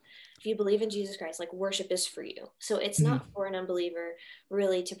 worship, if you believe in Jesus Christ, like worship is for you. So it's Mm, not for an unbeliever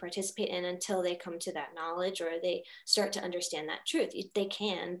really to participate in until they come to that knowledge or they start to understand that truth. They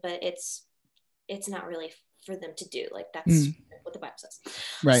can, but it's not really for them to do. Like mm, that's what the Bible says.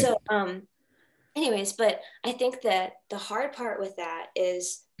 right. So anyways, but I think that the hard part with that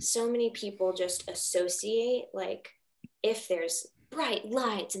is so many people just associate, like, if there's bright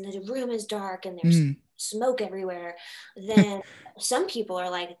lights and the room is dark and there's Mm, smoke everywhere, then some people are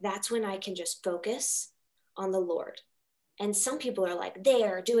like, that's when I can just focus on the Lord. And some people are like,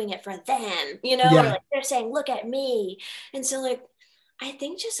 they're doing it for them, or yeah. like they're saying, look at me. And so, like, I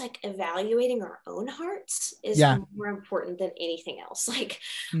think just like evaluating our own hearts is Yeah. more important than anything else.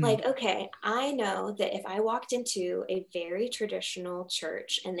 Mm, Like, okay, I know that if I walked into a very traditional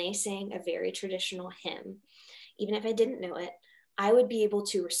church and they sang a very traditional hymn, even if I didn't know it, I would be able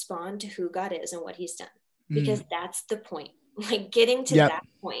to respond to who God is and what He's done, because mm, that's the point. Like getting to yep. that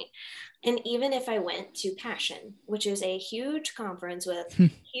point. And even if I went to Passion, which is a huge conference with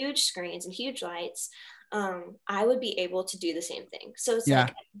huge screens and huge lights, I would be able to do the same thing. So it's Yeah.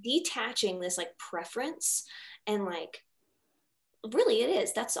 like detaching this like preference and like really it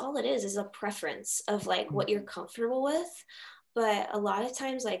is. That's all it is a preference of like Mm, what you're comfortable with. But a lot of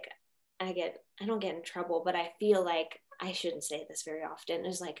times, like I don't get in trouble, but I feel like I shouldn't say this very often.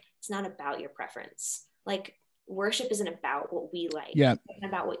 It's like, it's not about your preference. Like worship isn't about what we like, yep. it's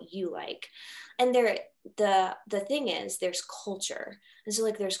about what you like. And the thing is there's culture. And so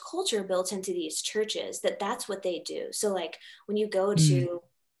like there's culture built into these churches that's what they do. So like when you go Mm, to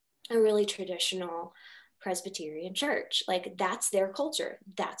a really traditional Presbyterian church, like that's their culture.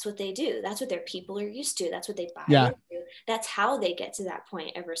 That's what they do. That's what their people are used to. That's what they buy yeah. into. That's how they get to that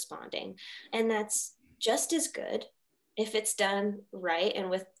point of responding. And that's just as good if it's done right and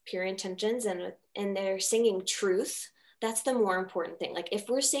with pure intentions and they're singing truth. That's the more important thing. Like if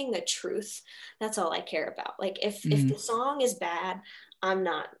we're saying the truth, that's all I care about. Like if Mm, the song is bad, I'm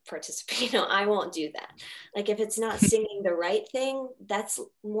not participating. I won't do that. Like if it's not singing the right thing, that's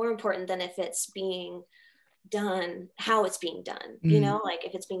more important than if it's being done, how it's being done, mm, like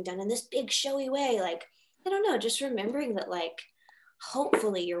if it's being done in this big showy way, like, I don't know, just remembering that, like,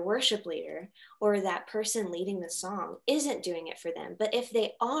 hopefully your worship leader or that person leading the song isn't doing it for them. But if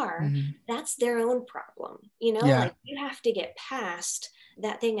they are, mm, that's their own problem, yeah. like you have to get past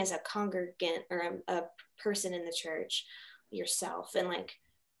that thing as a congregant or a person in the church yourself and like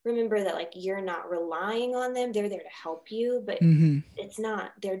remember that like you're not relying on them, they're there to help you, but Mm-hmm. it's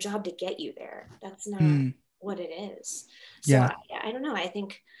not their job to get you there. That's not Mm, what it is. So yeah. I don't know. I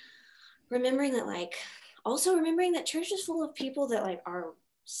think remembering that, like, also remembering that church is full of people that like are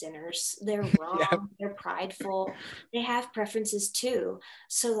sinners. They're Yep. wrong. They're prideful. They have preferences too.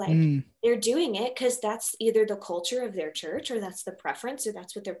 So like Mm, they're doing it because that's either the culture of their church or that's the preference or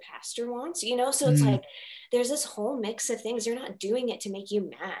that's what their pastor wants. So it's mm. like there's this whole mix of things. They're not doing it to make you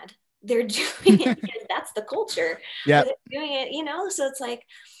mad. They're doing it because that's the culture, or Yep. they're doing it, so it's like,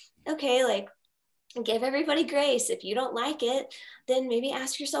 okay, like give everybody grace. If you don't like it, then maybe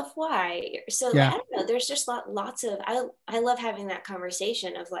ask yourself why. So like, I Yeah. don't know, there's just lots of I love having that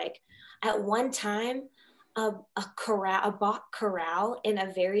conversation of like at one time a chorale, a Bach chorale in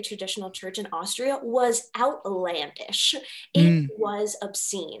a very traditional church in Austria was outlandish. It Mm, was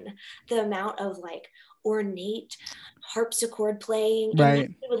obscene. The amount of like ornate harpsichord playing, and like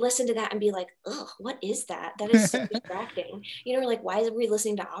Right. we would listen to that and be like, "Ugh, what is that? That is so distracting." You know, like, why are we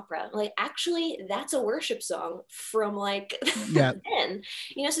listening to opera? Like, actually, that's a worship song from like Yeah. then.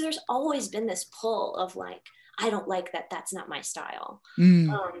 You know, so there's always been this pull of like, I don't like that. That's not my style.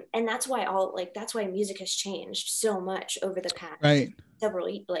 Mm, And that's why that's why music has changed so much over the past right. several,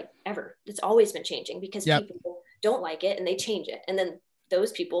 like ever. It's always been changing because Yep. people don't like it and they change it, and then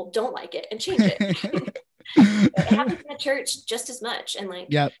those people don't like it and change it. It happens in the church just as much, and like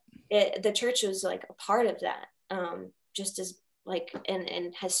Yep. the church was like a part of that, just as like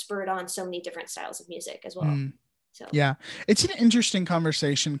and has spurred on so many different styles of music as well. Mm, So yeah. It's an interesting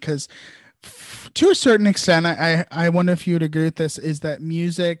conversation because to a certain extent, I wonder if you would agree with this, is that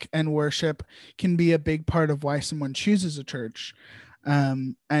music and worship can be a big part of why someone chooses a church,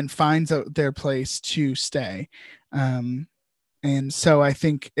 and finds out their place to stay. Um, and so I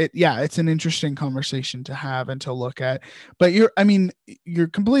think it's an interesting conversation to have and to look at. But you're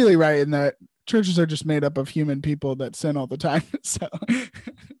completely right in that churches are just made up of human people that sin all the time. So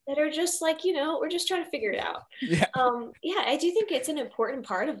that are just like, you know, we're just trying to figure it out. yeah. Yeah, I do think it's an important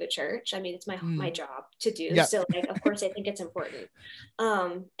part of the church. I mean, it's my Mm, job to do. yep. So like, of course, I think it's important.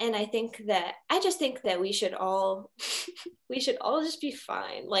 And I just think that we should all we should all just be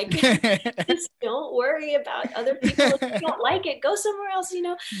fine. Like, just don't worry about other people. If you don't like it, go somewhere else, you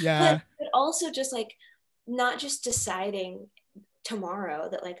know. Yeah. But also just like not just deciding tomorrow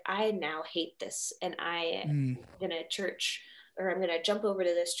that like I now hate this and I am Mm, gonna church, or I'm gonna jump over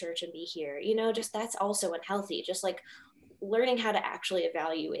to this church and be here. You know, just that's also unhealthy. Just like learning how to actually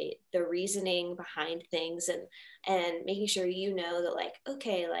evaluate the reasoning behind things, and making sure you know that like,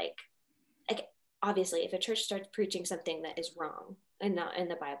 okay, like obviously if a church starts preaching something that is wrong and not in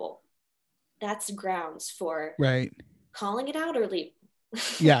the Bible, that's grounds for right. calling it out or leave.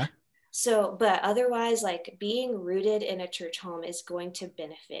 Yeah. So, but otherwise, like being rooted in a church home is going to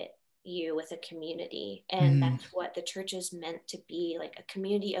benefit you with a community. And Mm, that's what the church is meant to be, like a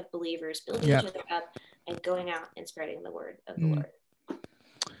community of believers building yeah. each other up and going out and spreading the word of the Mm, Lord.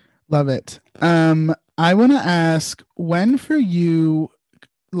 love it. I want to ask, when for you,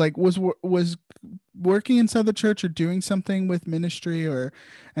 like, was working inside the church or doing something with ministry or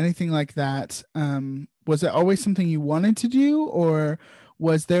anything like that, was it always something you wanted to do, or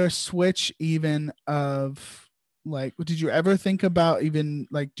was there a switch even of, like, did you ever think about even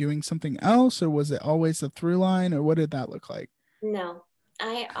like doing something else, or was it always a through line, or what did that look like? No,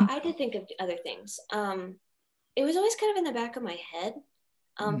 I did think of other things. It was always kind of in the back of my head.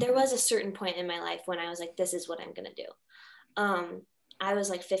 Mm, There was a certain point in my life when I was like, this is what I'm going to do. Um, I was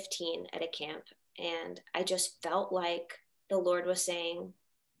like 15 at a camp, and I just felt like the Lord was saying,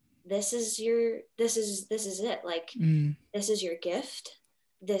 this is it. Like, mm, this is your gift.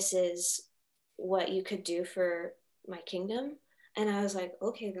 This is what you could do for my kingdom. And I was like,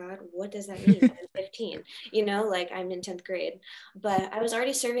 okay, God, what does that mean? I'm 15, you know, like I'm in 10th grade. But I was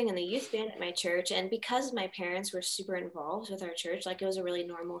already serving in the youth band at my church. And because my parents were super involved with our church, like it was a really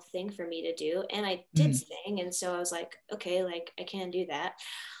normal thing for me to do. And I did mm, sing. And so I was like, okay, like I can do that.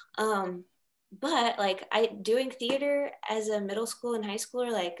 Um, but like I doing theater as a middle school and high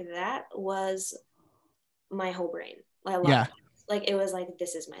schooler, like that was my whole brain. A lot of yeah. times. Like it was like,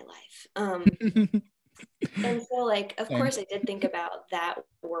 this is my life. And so like of Same. course I did think about that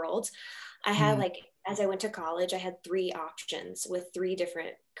world. I had Mm, like, as I went to college, I had three options with three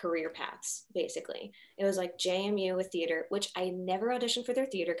different career paths. Basically it was like JMU with theater, which I never auditioned for their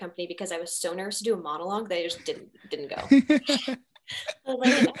theater company because I was so nervous to do a monologue that I just didn't go. I was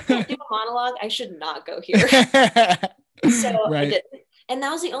like, if I can't do a monologue, I should not go here. So I right. didn't. And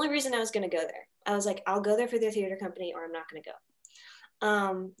that was the only reason I was going to go there. I was like, I'll go there for their theater company or I'm not going to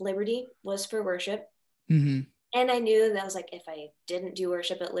go. Liberty was for worship. Hmm. And I knew that I was like, if I didn't do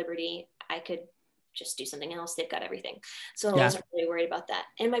worship at Liberty, I could just do something else. They've got everything. So I Yeah. wasn't really worried about that.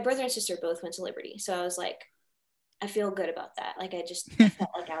 And my brother and sister both went to Liberty. So I was like, I feel good about that. Like I felt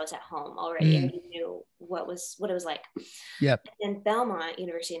like I was at home already. I Mm, already knew what it was like. yep. In Belmont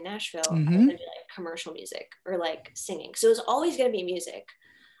University in Nashville, I was Hmm. gonna do like commercial music or like singing. So it was always gonna be music.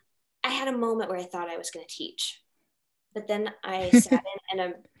 I had a moment where I thought I was gonna teach, but then I sat in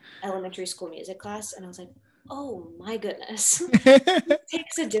an elementary school music class and I was like, oh my goodness, it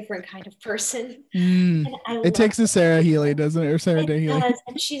takes a different kind of person. Mm. And I It love takes a Sarah Healy, doesn't it? Or Sarah it Day Healy. does.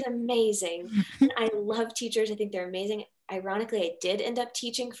 And she's amazing. And I love teachers. I think they're amazing. Ironically, I did end up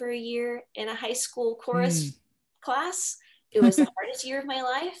teaching for a year in a high school Mm. chorus class. It was the hardest year of my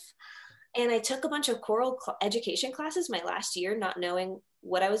life. And I took a bunch of education classes my last year, not knowing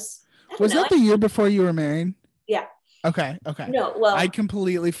what I was, I don't Was know. that the year before you were married? Yeah. Okay. No, well, I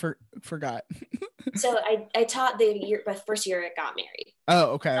completely forgot. so I taught the year, but first year I got married.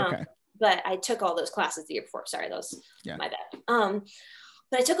 Oh, Um, okay. but I took all those classes the year before. Sorry, those Yeah. my bad.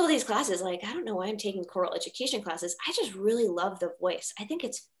 But I took all these classes. Like, I don't know why I'm taking choral education classes. I just really love the voice. I think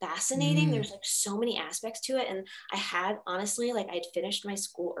it's fascinating. There's like so many aspects to it. And I had, honestly, like, I'd finished my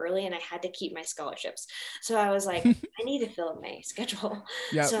school early and I had to keep my scholarships. So I was like, I need to fill in my schedule.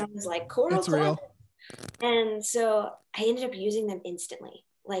 Yeah. So I was like, choral It's class. real. And so I ended up using them instantly,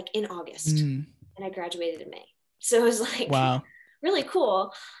 like in August. And I graduated in May. So it was like Wow. really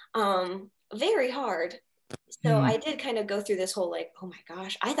cool. Very hard. So I did kind of go through this whole like, oh my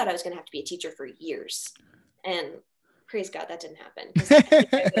gosh, I thought I was going to have to be a teacher for years. And praise God, that didn't happen.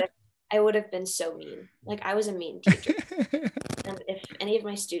 Because I would have been so mean. Like, I was a mean teacher. And if any of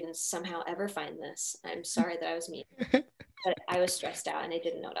my students somehow ever find this, I'm sorry that I was mean. But I was stressed out and I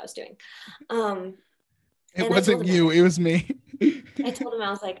didn't know what I was doing. It wasn't you, it was me. I told him, I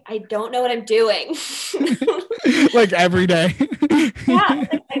was like, I don't know what I'm doing. Like every day. Yeah,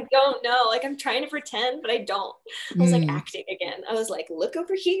 like, I don't know. Like, I'm trying to pretend, but I don't. I was like acting again. I was like, look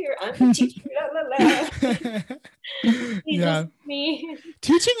over here. I'm the teacher. Yeah. Me.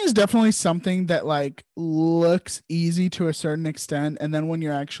 Teaching is definitely something that like looks easy to a certain extent, and then when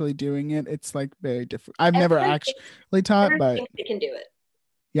you're actually doing it, it's like very different. I've never actually taught, but they can do it.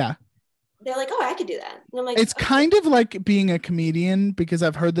 Yeah. They're like, oh, I could do that. And I'm like, it's kind of like being a comedian, because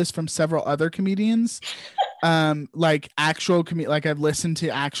I've heard this from several other comedians. Like like I've listened to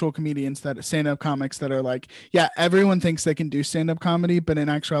actual comedians, that stand-up comics, that are like, yeah, everyone thinks they can do stand-up comedy, but in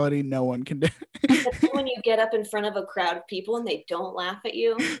actuality no one can do it. But then when you get up in front of a crowd of people and they don't laugh at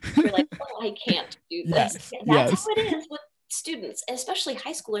you, you're like, oh, I can't do this. That's how it is with students, especially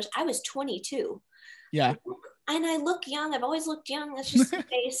high schoolers. I was 22. Yeah. And I look young. I've always looked young. That's just my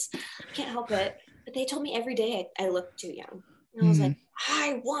face. I can't help it. But they told me every day I looked too young. And I was like,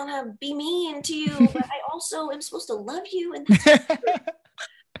 I want to be mean to you, but I also am supposed to love you. And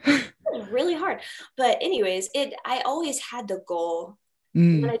that's really hard. But anyways, I always had the goal.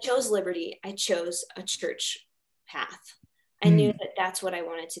 When I chose Liberty, I chose a church path. I knew that that's what I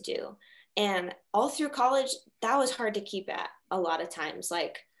wanted to do. And all through college, that was hard to keep at a lot of times.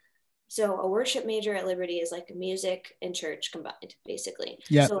 Like, so a worship major at Liberty is like music and church combined, basically.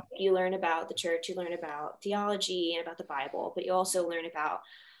 Yeah. So you learn about the church, you learn about theology and about the Bible, but you also learn about,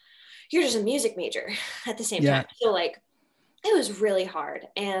 you're just a music major at the same time. So like, it was really hard.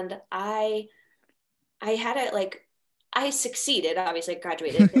 And I had it like, I succeeded, obviously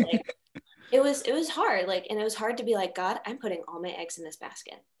graduated, but like, it was hard. Like, and it was hard to be like, God, I'm putting all my eggs in this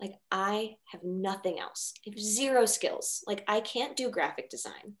basket. Like, I have nothing else. I have zero skills. Like, I can't do graphic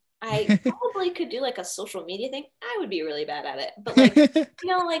design. I probably could do like a social media thing. I would be really bad at it. But like,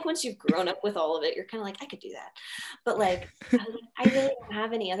 like once you've grown up with all of it, you're kind of like, I could do that. But like, I really don't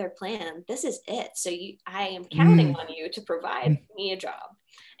have any other plan. This is it. So I am counting on you to provide me a job.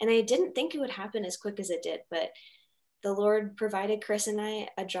 And I didn't think it would happen as quick as it did, but the Lord provided Chris and I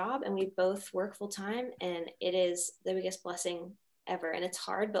a job, and we both work full time, and it is the biggest blessing ever. And it's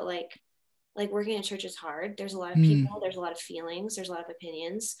hard, but like working in church is hard. There's a lot of people, there's a lot of feelings, there's a lot of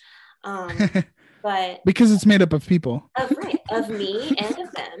opinions. But because it's made up of people. Of me and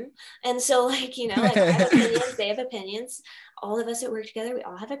of them. And so like, like I have opinions, they have opinions. All of us that work together, we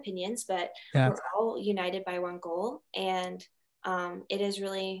all have opinions, but we're all united by one goal. And it is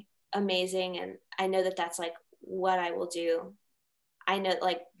really amazing. And I know that that's like what I will do. I know,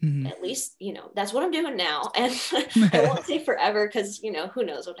 like, at least, that's what I'm doing now. And I won't say forever, because, who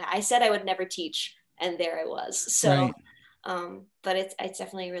knows what I said I would never teach. And there I was. So, but it's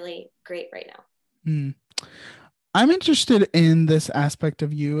definitely really great right now. I'm interested in this aspect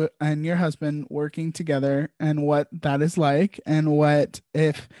of you and your husband working together, and what that is like, and what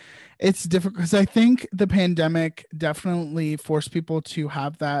if it's difficult, because I think the pandemic definitely forced people to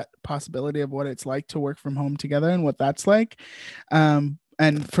have that possibility of what it's like to work from home together and what that's like. And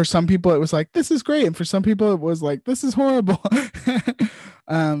for some people it was like, this is great. And for some people it was like, this is horrible.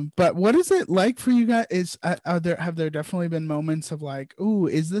 But what is it like for you guys? Have there definitely been moments of like, ooh,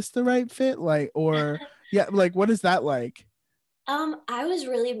 is this the right fit? Like, or yeah, like, what is that like? I was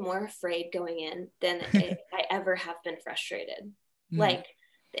really more afraid going in than I ever have been frustrated. Like,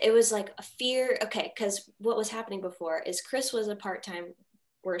 it was like a fear. Okay. Cause what was happening before is Chris was a part-time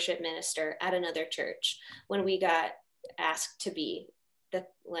worship minister at another church when we got asked to be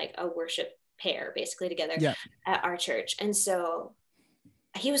like a worship pair basically together at our church. And so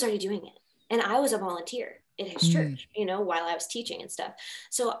he was already doing it. And I was a volunteer in his church, while I was teaching and stuff.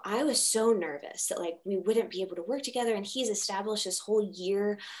 So I was so nervous that like we wouldn't be able to work together. And he's established this whole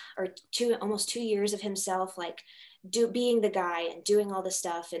year or almost 2 years of himself, like being the guy and doing all the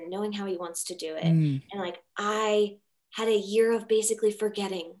stuff and knowing how he wants to do it. Mm. And like I had a year of basically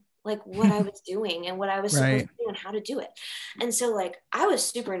forgetting like what I was doing and what I was supposed Right. to do and how to do it. And so like I was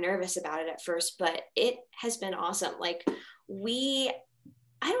super nervous about it at first, but it has been awesome. Like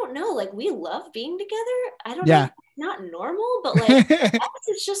I don't know, like we love being together. I don't know Yeah. if it's not normal, but like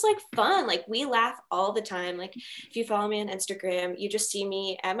it's just like fun. Like we laugh all the time. Like if you follow me on Instagram, you just see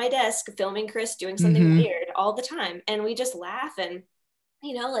me at my desk filming Chris doing something Mm-hmm. weird all the time. And we just laugh and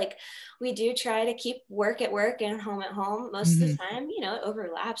like we do try to keep work at work and home at home. Most of Mm-hmm. the time, it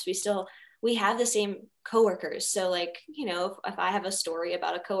overlaps. We have the same coworkers. So like, if I have a story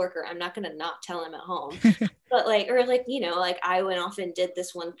about a coworker, I'm not going to not tell him at home. But like, or like, like I went off and did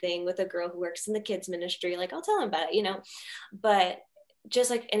this one thing with a girl who works in the kids ministry. Like I'll tell him about it, but just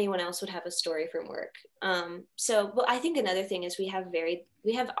like anyone else would have a story from work. But I think another thing is we have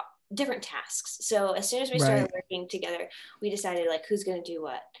different tasks. So as soon as we started Right. working together, we decided like who's going to do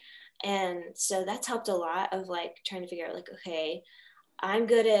what. And so that's helped a lot of like trying to figure out like, okay, I'm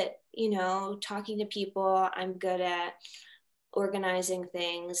good at, talking to people. I'm good at organizing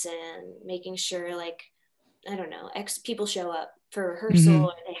things and making sure like, I don't know, people show up for Mm-hmm. rehearsal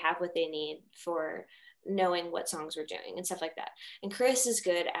and they have what they need for knowing what songs we're doing and stuff like that. And Chris is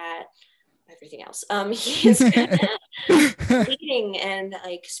good at everything else. He is good at leading and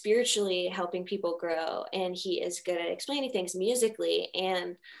like spiritually helping people grow, and he is good at explaining things musically,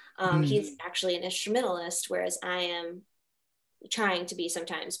 and Mm. he's actually an instrumentalist, whereas I am trying to be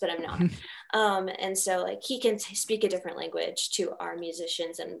sometimes, but I'm not. And so like he can speak a different language to our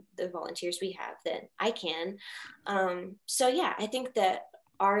musicians and the volunteers we have than I can. So yeah, I think that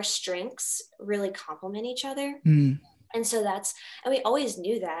our strengths really complement each other. Mm. And so and we always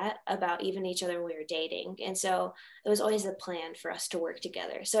knew that about even each other when we were dating. And so it was always a plan for us to work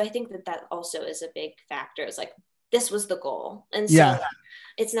together. So I think that also is a big factor. It's like, this was the goal. And so Yeah.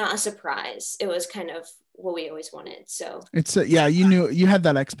 it's not a surprise. It was kind of what we always wanted. So It's yeah, you knew you had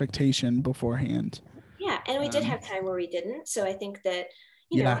that expectation beforehand. yeah. And we did Um, have time where we didn't. So I think that,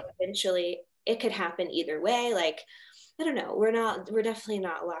 yeah. eventually it could happen either way. Like, I don't know. We're definitely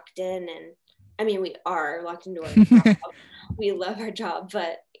not locked in. And I mean, we are locked into our job. We love our job,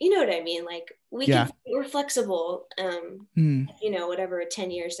 but you know what I mean? Like Yeah. we're flexible, Mm. whatever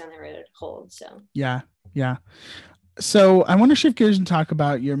 10 years down the road holds. So Yeah. Yeah. So I want to shift gears and talk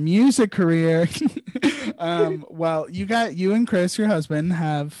about your music career. Well, you and Chris, your husband,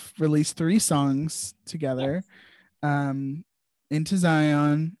 have released 3 songs together. yes, Into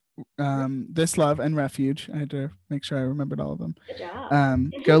Zion, mhm, This Love, and Refuge. I had to make sure I remembered all of them. good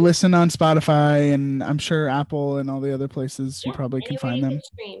job. Go listen on Spotify, and I'm sure Apple and all the other places you Yeah, probably can anywhere find you can them.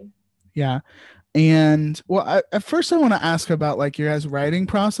 stream. Yeah. And well, at first I want to ask about like your guys' writing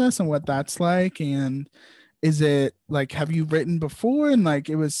process and what that's like. And is it like, have you written before, and like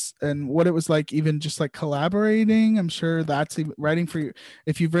it was, and what it was like, even just like collaborating? I'm sure that's writing for you.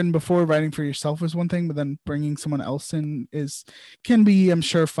 If you've written before, writing for yourself is one thing, but then bringing someone else in can be, I'm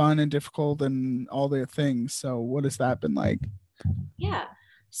sure, fun and difficult and all the things. So what has that been like? Yeah.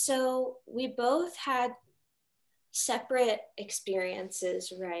 So we both had separate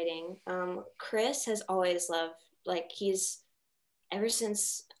experiences writing. Chris has always loved, like, he's ever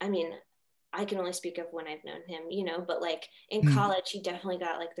since, I mean, I can only speak of when I've known him, but like in Mm. college, he definitely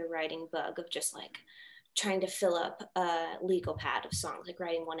got like the writing bug of just like trying to fill up a legal pad of songs, like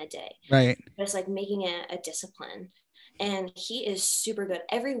writing one a day. Right. Just like making it a discipline. And he is super good.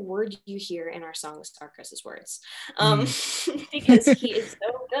 Every word you hear in our songs are Chris's words, Mm. because he is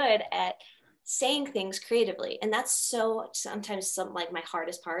so good at saying things creatively. And that's so sometimes like my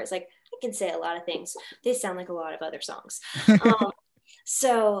hardest part is like, I can say a lot of things. They sound like a lot of other songs. Um,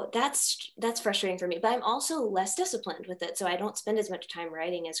 so that's frustrating for me, but I'm also less disciplined with it, so I don't spend as much time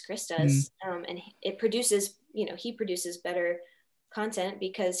writing as Chris Mm. does. And it produces, he produces better content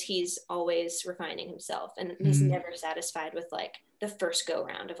because he's always refining himself, and he's Mm. never satisfied with like the first go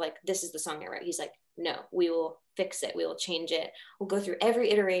round of like, this is the song I wrote. He's like, no, we will fix it, we will change it, we'll go through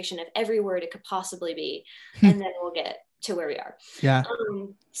every iteration of every word it could possibly be, and then we'll get to where we are. Yeah.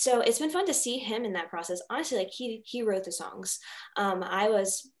 So it's been fun to see him in that process. Honestly, like he wrote the songs. I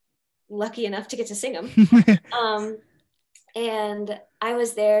was lucky enough to get to sing them. Um, and I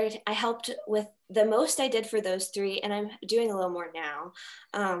was there. I helped with the most I did for those 3, and I'm doing a little more now,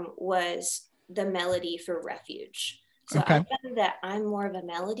 was the melody for Refuge. So I Okay. found that I'm more of a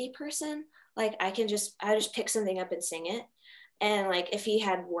melody person. Like I just pick something up and sing it. And like if he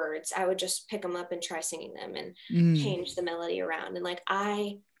had words, I would just pick them up and try singing them and Mm. change the melody around. And like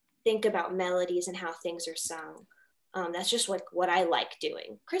I think about melodies and how things are sung That's just like what I like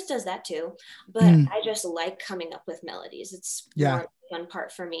doing. Chris does that too, but Mm. I just like coming up with melodies. It's Yeah. more fun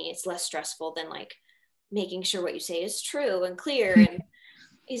part for me. It's less stressful than like making sure what you say is true and clear and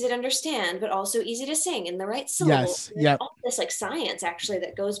easy to understand, but also easy to sing in the right syllable. Yes. There's Yep. all this like science actually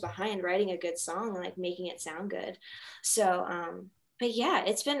that goes behind writing a good song and like making it sound good. So, but yeah,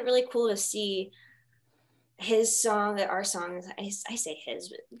 it's been really cool to see his song, our songs. I say his,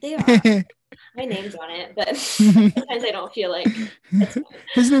 but they are. My name's on it, but sometimes I don't feel like it's mine.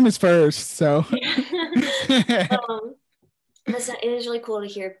 His name is first, so. um, but it is really cool to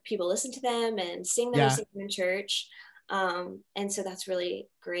hear people listen to them and sing them, Yeah. sing them in church. And so that's really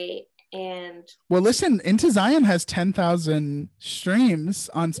great. And Well, listen, Into Zion has 10,000 streams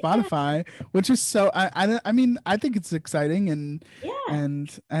on yeah, Spotify, which is so. I mean, I think it's exciting yeah,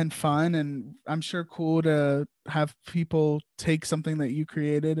 and fun, and I'm sure cool to have people take something that you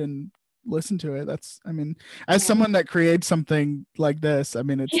created and listen to it. That's, I mean, as yeah, someone that creates something like this, I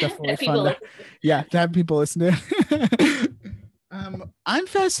mean, it's yeah, definitely that fun people to, listen to. yeah, to have people listen to it. I'm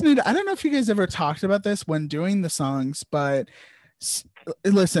fascinated. I don't know if you guys ever talked about this when doing the songs, but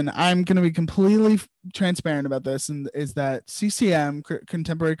listen, I'm going to be completely transparent about this, and is that CCM,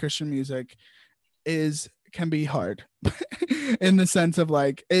 contemporary Christian music, can be hard in the sense of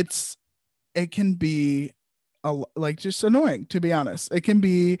like it can be like just annoying, to be honest. It can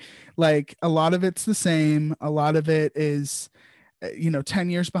be like a lot of it's the same, a lot of it is 10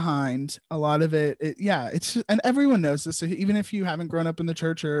 years behind, a lot of yeah, it's just, and everyone knows this. So even if you haven't grown up in the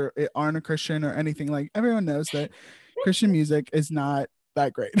church or aren't a Christian or anything, like everyone knows that Christian music is not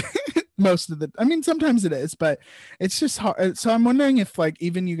that great. Most of the, I mean, sometimes it is, but it's just hard. So I'm wondering if like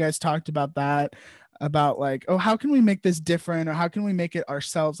even you guys talked about that, about like, oh, how can we make this different, or how can we make it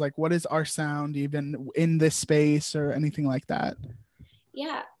ourselves? Like, what is our sound even in this space or anything like that?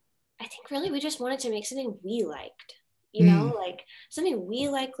 Yeah, I think really we just wanted to make something we liked, Mm, like something we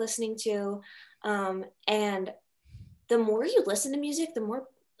like listening to. And the more you listen to music, the more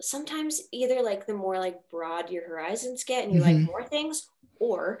sometimes either like the more like broad your horizons get and you like hmm. more things,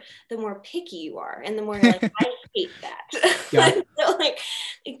 or the more picky you are and the more you're like, I hate Yeah. that. So like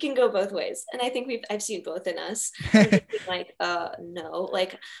it can go both ways. And I think I've seen both in us. And just being like, no,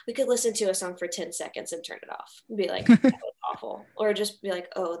 like we could listen to a song for 10 seconds and turn it off and be like, that was awful. Or just be like,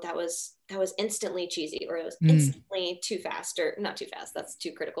 oh, that was instantly cheesy, or it was Mm, instantly too fast, or not too fast, that's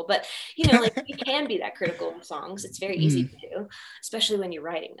too critical. But like you can be that critical of songs. It's very easy mm, to do, especially when you're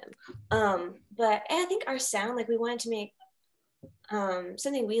writing them. But I think our sound, like we wanted to make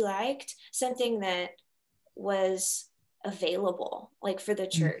something we liked, something that was available like for the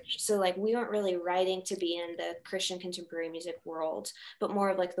mm, church. So like we weren't really writing to be in the Christian contemporary music world, but more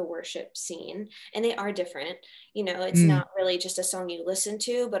of like the worship scene. And they are different. It's mm. not really just a song you listen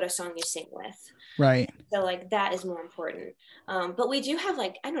to, but a song you sing with. Right. So like that is more important. But we do have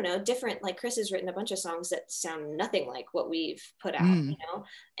like, I don't know, different, like Chris has written a bunch of songs that sound nothing like what we've put out, Mm.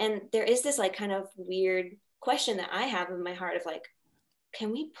 and there is this like kind of weird question that I have in my heart of like,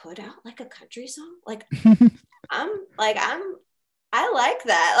 can we put out like a country song? Like I'm like I like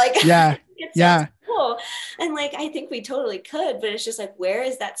that. Like Yeah. it sounds Yeah. cool. And like I think we totally could, but it's just like, where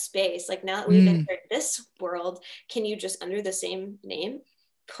is that space? Like now that we've Mm. entered this world, can you just under the same name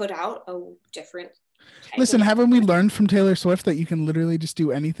put out a different type Listen, of haven't we learned from Taylor Swift that you can literally just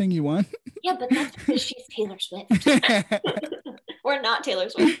do anything you want? Yeah, but that's because she's Taylor Swift. We're not Taylor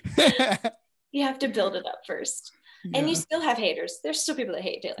Swift. You have to build it up first. And you Yeah. still have haters. There's still people that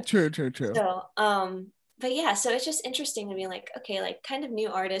hate Taylor. True, true, true. So, but yeah, so it's just interesting to be like, okay, like kind of new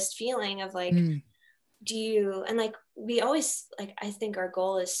artist feeling of like, Mm. do you, and like we always like, I think our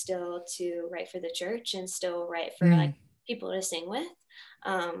goal is still to write for the church and still write for like Mm. people to sing with.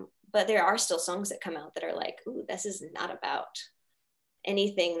 But there are still songs that come out that are like, ooh, this is not about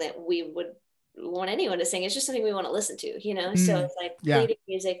anything that we would want anyone to sing. It's just something we want to listen to. So Mm. it's like Yeah. creating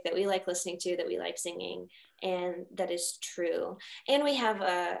music that we like listening to, that we like singing, and that is true. And we have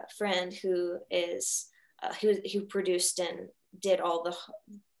a friend who is who produced and did all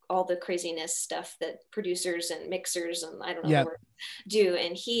the craziness stuff that producers and mixers and I don't know the Yep. word do.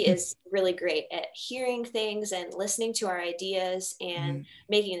 And he is really great at hearing things and listening to our ideas and Mm.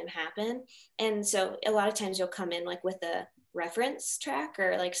 making them happen. And so a lot of times you'll come in like with a reference track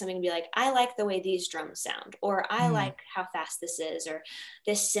or like something to be like, I like the way these drums sound, or I Mm. like how fast this is, or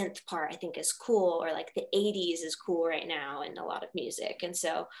this synth part I think is cool, or like the 80s is cool right now in a lot of music. And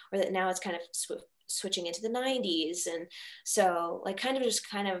so, or that now it's kind of switching into the 90s. And so like kind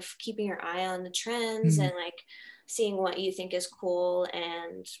of keeping your eye on the trends Mm. and like seeing what you think is cool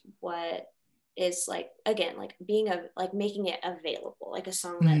and what is like, again, like like making it available, like a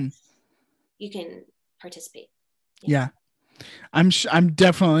song that Mm. you can participate. Yeah. I'm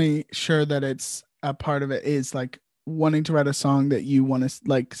definitely sure that it's a part of it is like wanting to write a song that you want to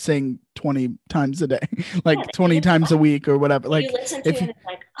like sing 20 times a day, Yeah, like 20 times a week or whatever. you Like listen to if and it's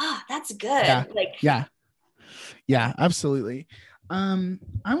like, oh, that's yeah, good. Like, yeah, yeah, absolutely.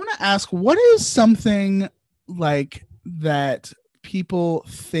 I want to ask, what is something like that people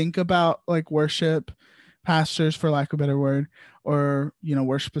think about like worship pastors, for lack of a better word, or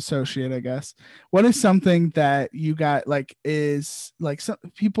worship associate, I guess. What is something that you got like is like some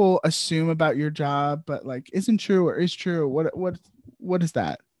people assume about your job, but like isn't true or is true? What is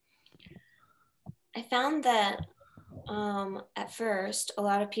that? I found that at first, a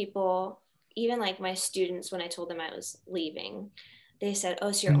lot of people, even like my students, when I told them I was leaving, they said,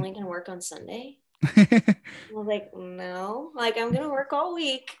 "Oh, so you're only going to work on Sunday?" I was like, "No, like I'm going to work all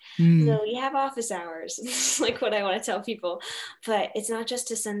week. Mm, So we have office hours." It's like what I want to tell people. But it's not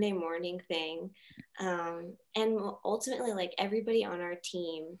just a Sunday morning thing. And ultimately, like everybody on our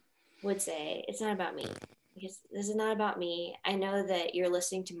team would say, it's not about me. Because this is not about me. I know that you're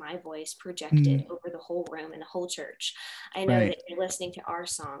listening to my voice projected mm, over the whole room and the whole church. I know right. that you're listening to our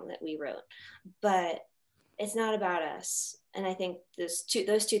song that we wrote, but it's not about us. And I think those two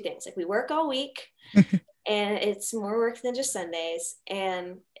things, like we work all week and it's more work than just Sundays.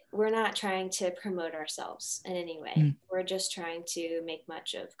 And we're not trying to promote ourselves in any way. Mm, We're just trying to make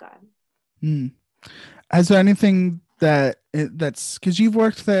much of God. mm. Is there anything that's because you've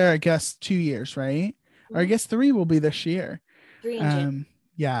worked there, I guess, 2 years, right? Or I Mm-hmm. guess three will be this year. 3 in January. Um,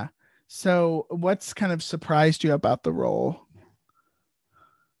 yeah. So what's kind of surprised you about the role?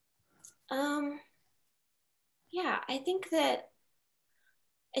 Um, yeah, I think that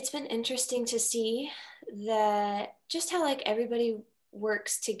it's been interesting to see that just how like everybody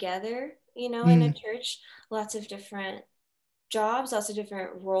works together, in a Mm, church, lots of different jobs, lots of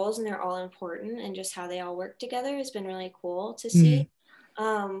different roles, and they're all important, and just how they all work together has been really cool to mm, see.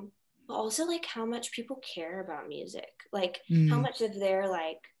 But also like how much people care about music, like how mm, much of their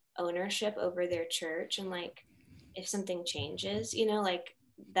like ownership over their church, and like if something changes, like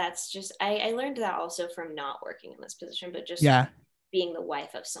that's just I learned that also from not working in this position, but just yeah. being the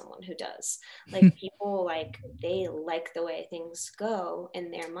wife of someone who does. Like people like they like the way things go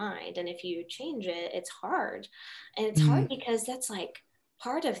in their mind, and if you change it, it's hard. And it's hard Mm, because that's like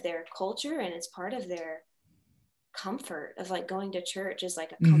part of their culture, and it's part of their comfort of like going to church is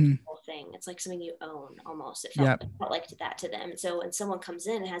like a mm-hmm. comfortable thing. It's like something you own almost. Yep. It felt like that to them. So when someone comes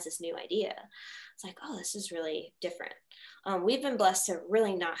in and has this new idea, it's like, oh, this is really different. We've been blessed to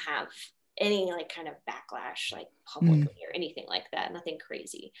really not have any like kind of backlash like Mm, publicly or anything like that, nothing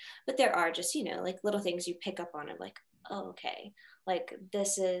crazy. But there are just, like little things you pick up on of like, oh, okay, like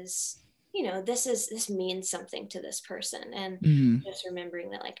this means something to this person. And mm, just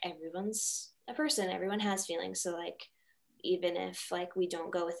remembering that like everyone's a person, everyone has feelings, so like even if like we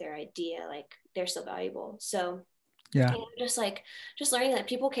don't go with their idea, like they're still valuable. So yeah. just learning that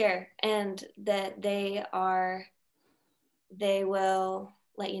people care, and that they will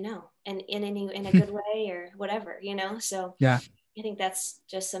let you know, and in a good way or whatever, so Yeah. I think that's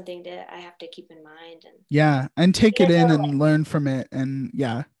just something that I have to keep in mind. And Yeah. And take even it in though and learn from it. And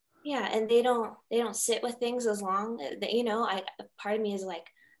yeah. yeah, and they don't sit with things as long that, I part of me is like,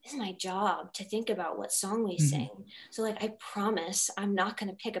 this is my job to think about what song we Mm-hmm. sing. So like I promise I'm not going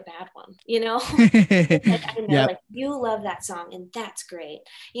to pick a bad one, you know. Like I know Yep. like you love that song and that's great,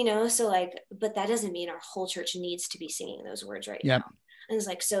 so like, but that doesn't mean our whole church needs to be singing those words right now. Yep. And it's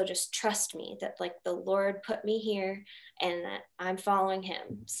like, so just trust me that like the Lord put me here and that I'm following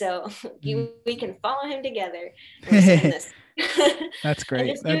him. So Mm. we can follow him together, and we're singing this. That's And great.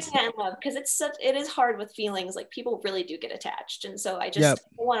 just doing That's that in love, because it is hard with feelings, like people really do get attached, and so I yep. just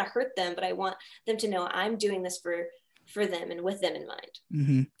want to hurt them, but I want them to know I'm doing this for them and with them in mind.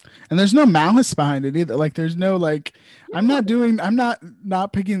 Mm-hmm. And there's no malice behind it either. Like there's no like No, I'm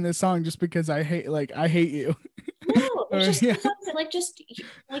not picking this song just because I hate you. no, there's Or just yeah. some songs that like just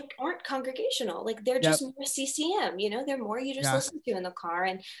like aren't congregational, like they're just Yep. more CCM, they're more you just Yeah. listen to in the car,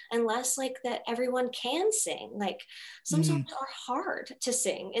 and less like that everyone can sing. Like some songs Mm, are hard to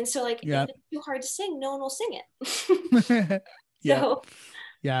sing, and so like if yep. it's too hard to sing, no one will sing it. Yep. So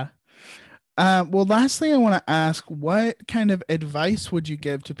Yeah. Well, lastly, I want to ask, what kind of advice would you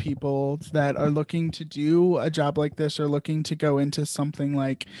give to people that are looking to do a job like this or looking to go into something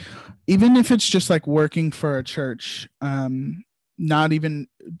like, even if it's just like working for a church, not even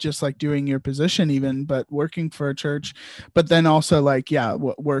just like doing your position, even, but working for a church, but then also like, yeah,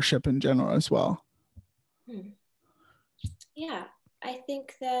 worship in general as well. hmm. Yeah, I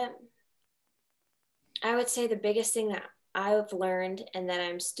think that I would say the biggest thing that I've learned and that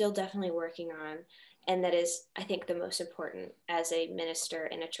I'm still definitely working on And that is, I think, the most important as a minister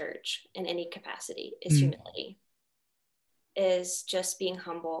in a church in any capacity is humility, is just being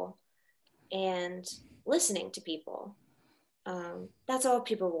humble and listening to people. That's all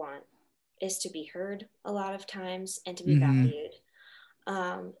people want, is to be heard a lot of times and to be valued.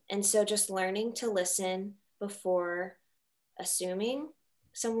 And so just learning to listen before assuming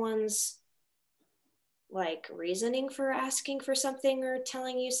someone's like reasoning for asking for something or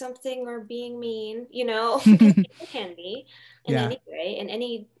telling you something or being mean, you know, because people can be in Yeah. any way, in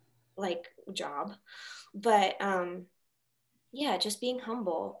any like job. But yeah, just being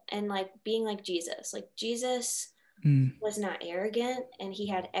humble and like being like Jesus. Like Jesus was not arrogant, and he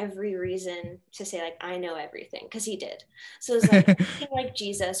had every reason to say like, I know everything, because he did. So it's like being like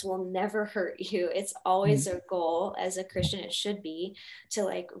Jesus will never hurt you. It's always a goal as a Christian, it should be, to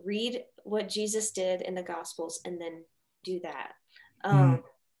like read what Jesus did in the Gospels and then do that. And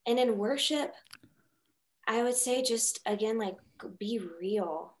in worship, I would say just again, like be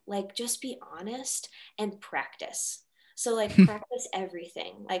real, like just be honest and practice. So like practice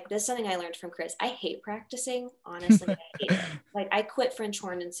everything. Like this is something I learned from Chris. I hate practicing. Honestly, I hate it. Like I quit French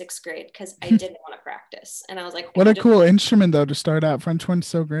horn in 6th grade because I didn't want to practice. And I was like, What a cool instrument though to start out. French horn's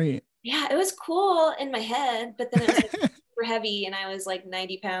so great. Yeah, it was cool in my head, but then it was like super heavy and I was like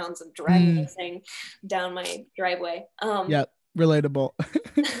 90 pounds of dragging this thing down my driveway. Yep, relatable.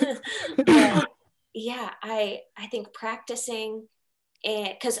 But yeah, I think practicing, and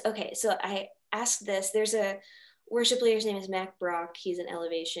because okay, so I asked this. There's a worship leader's name is Mac Brock. He's an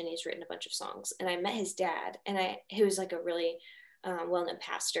Elevation. He's written a bunch of songs, and I met his dad, and he was like a really well-known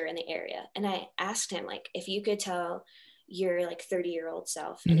pastor in the area. And I asked him like, if you could tell your like 30-year-old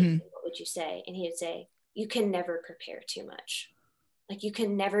self anything, what would you say? And he would say, you can never prepare too much. Like you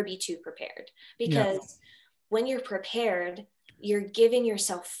can never be too prepared, because when you're prepared, you're giving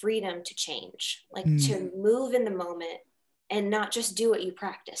yourself freedom to change, like to move in the moment and not just do what you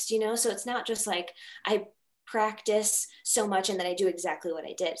practiced, you know? So it's not just like I practice so much and then I do exactly what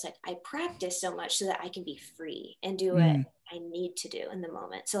I did. It's like I practice so much so that I can be free and do what I need to do in the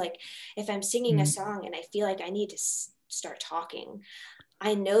moment. So like if I'm singing a song and I feel like I need to start talking,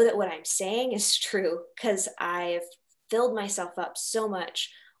 I know that what I'm saying is true because I've filled myself up so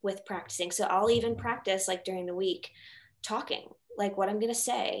much with practicing. So I'll even practice like during the week talking, like what I'm going to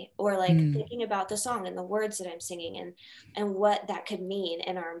say, or like thinking about the song and the words that I'm singing, and what that could mean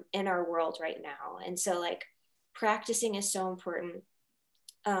in our world right now. And so like practicing is so important.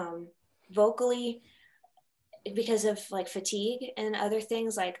 Vocally, because of like fatigue and other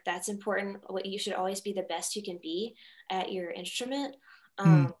things, like that's important. What you should always be the best you can be at your instrument.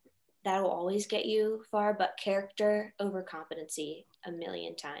 That will always get you far, but character over competency a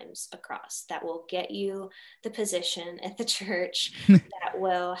million times across. That will get you the position at the church. That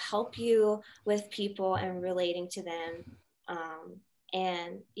will help you with people and relating to them.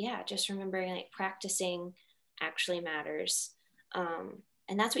 And yeah, just remembering like practicing actually matters.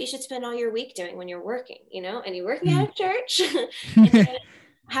 And that's what you should spend all your week doing when you're working, you know, and you're working out of church and you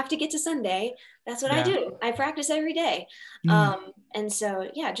have to get to Sunday. That's what I do. I practice every day. And so,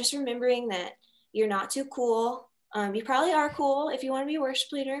 yeah, just remembering that you're not too cool. You probably are cool if you want to be a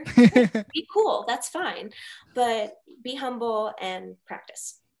worship leader. Be cool. That's fine. But be humble and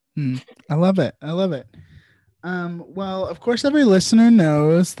practice. I love it. I love it. Well, of course, every listener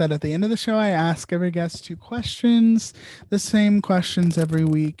knows that at the end of the show, I ask every guest 2 questions, the same questions every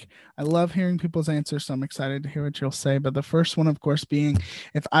week. I love hearing people's answers, so I'm excited to hear what you'll say. But the first one, of course, being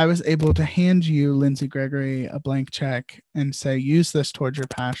if I was able to hand you, Lindsay Gregory, a blank check and say, use this towards your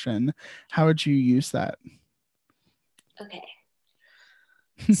passion, how would you use that? Okay.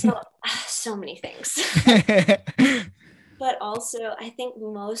 So many things. But also, I think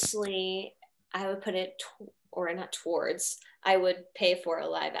mostly I would put it, or not towards, I would pay for a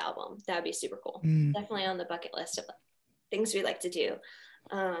live album. That would be super cool. Definitely on the bucket list of things we like to do.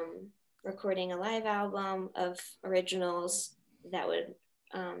 Recording a live album of originals, that would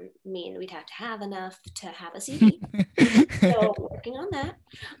mean we'd have to have enough to have a CD. So working on that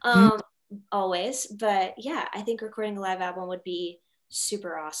always. But yeah, I think recording a live album would be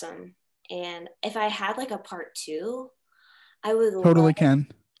super awesome. And if I had like a part 2, I would totally can.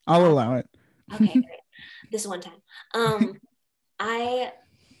 I'll allow it. Okay, great. This one time.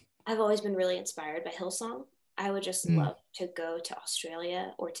 I've always been really inspired by Hillsong. I would just love to go to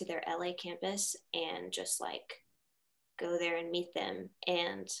Australia or to their LA campus and just like go there and meet them.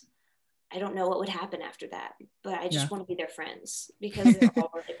 And I don't know what would happen after that, but I just want to be their friends because they're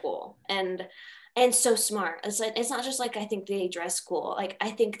all really cool. And and so smart. It's like, it's not just like I think they dress cool. Like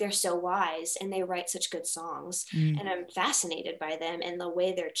I think they're so wise and they write such good songs, Mm, and I'm fascinated by them and the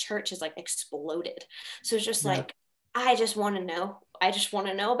way their church has like exploded. So it's just yeah. like I just want to know. I just want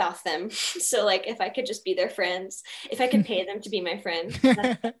to know about them. So like if I could just be their friends, if I could pay them to be my friend,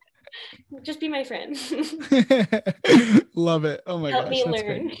 just be my friend. Love it. Oh my Help gosh, me that's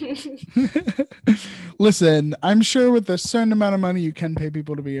great. learn. Listen, I'm sure with a certain amount of money you can pay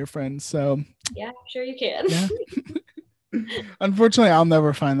people to be your friends. So Yeah, I'm sure you can. yeah. Unfortunately, I'll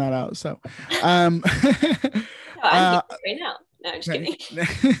never find that out. So um No, I'm here uh right now. No, I'm just right.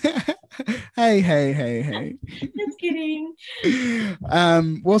 kidding. Hey. Just kidding.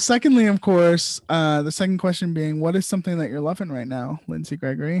 Well, secondly, of course, the second question being, what is something that you're loving right now, Lindsay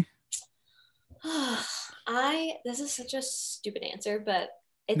Gregory? This is such a stupid answer, but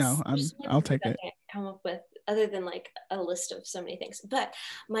No, it's just like I'll the take best it. thing I can come up with other than like a list of so many things. But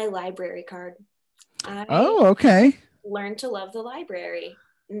my library card. I Oh, okay. learned to love the library.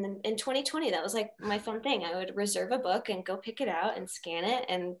 In 2020, that was like my fun thing. I would reserve a book and go pick it out and scan it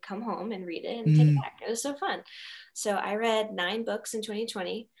and come home and read it and take it Mm, back. It was so fun. So I read 9 books in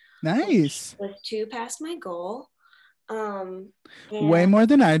 2020, which nice. was two past my goal. Way And more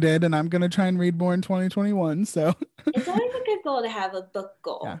than I did, and I'm gonna try and read more in 2021. So it's always a good goal to have a book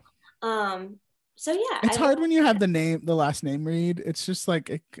yeah. goal. Um, so yeah, It's I hard read. when you have the last name read. It's just like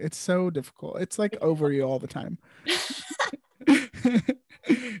it's so difficult. It's like It's over you all the time.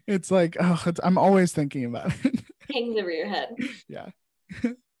 It's like, oh, I'm always thinking about it. hangs over your head. Yeah.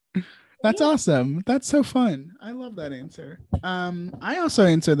 That's Yeah. awesome. That's so fun. I love that answer. I also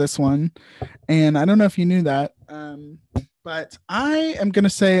answered this one, and I don't know if you knew that. But I am gonna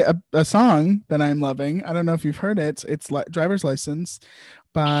say a song that I'm loving. I don't know if you've heard it. It's Driver's License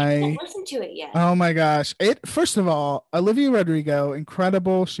I haven't by, listened to it yet. oh my gosh. It First of all, Olivia Rodrigo,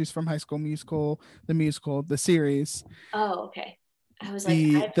 incredible. She's from High School Musical, the musical, the series. Oh, okay. I was like,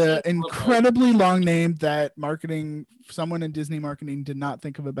 The I've the seen all of those. incredibly long name that marketing someone in Disney marketing did not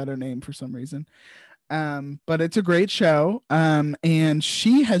think of a better name for some reason. But it's a great show. And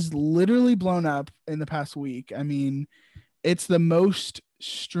she has literally blown up in the past week. I mean, it's the most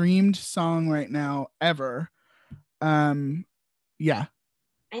streamed song right now ever. Um, yeah.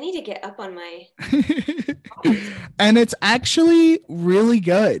 I need to get up on my songs. And it's actually really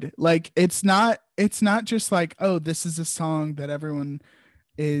good. Like it's not just like, oh, this is a song that everyone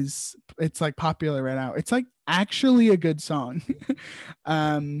is it's like popular right now. It's like actually a good song.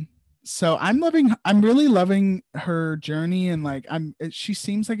 um so I'm really loving her journey, and like she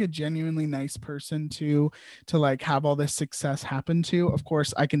seems like a genuinely nice person to like have all this success happen to. Of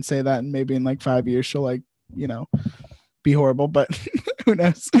course, I can say that and maybe in like 5 years she'll like, you know, be horrible, but who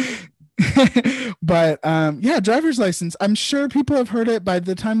knows. But yeah, Driver's License, I'm sure people have heard it. By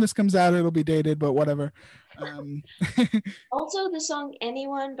the time this comes out it'll be dated, but whatever. um Also, the song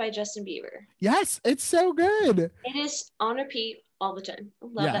 "Anyone" by Justin Bieber. yes, it's so good. It is on repeat all the time. I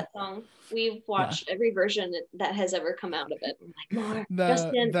love Yeah, that song. We've yeah. watched every version that has ever come out of it. I'm like, more the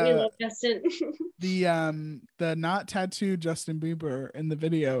Justin. We the love Justin. the not tattooed Justin Bieber in the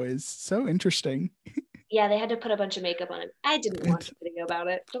video is so interesting. Yeah, they had to put a bunch of makeup on him. I didn't watch It's a video about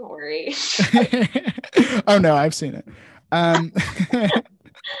it. Don't worry. oh no, I've seen it. Um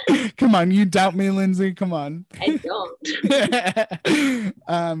come on, you doubt me, Lindsay. Come on. I don't.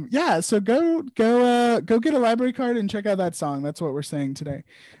 Yeah, so go get a library card and check out that song. That's what we're saying today.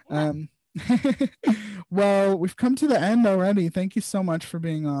 Yeah. Um well, we've come to the end already. Thank you so much for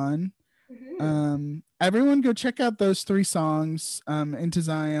being on. Mm-hmm. Everyone go check out those three songs, Into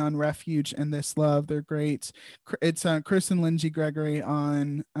Zion, Refuge, and This Love. They're great. It's Chris and Lindsay Gregory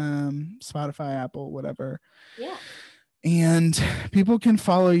on Spotify, Apple, whatever. Yeah. And people can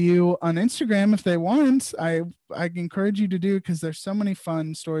follow you on Instagram if they want. I encourage you to do, because there's so many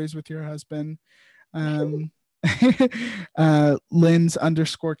fun stories with your husband. um Lynn's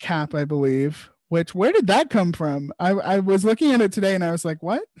underscore cap, I believe. Which, where did that come from? I was looking at it today and I was like,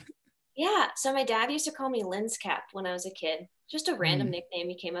 what? Yeah. So my dad used to call me Lynn's Cap when I was a kid. Just a random Hmm. nickname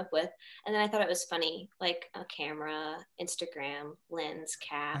he came up with. And then I thought it was funny, like a camera, Instagram, Lynn's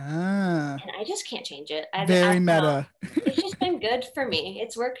Cap. Ah, And I just can't change it. I very don't know. meta. It's just been good for me.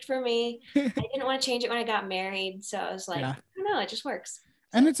 It's worked for me. I didn't want to change it when I got married. So I was like, Yeah. I don't know, it just works.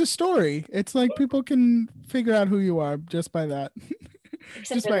 And So, it's a story. It's like people can figure out who you are just by that.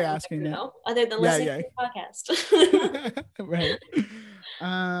 except Just for by them, asking it. no, other than Yeah, listening yeah. to the podcast. Right.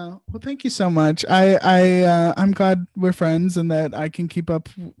 Well, thank you so much. I'm glad we're friends and that I can keep up.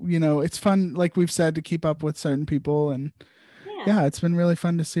 You know, it's fun, like we've said, to keep up with certain people, and Yeah. yeah, it's been really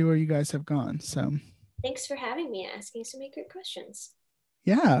fun to see where you guys have gone. So Thanks for having me and asking so many great questions.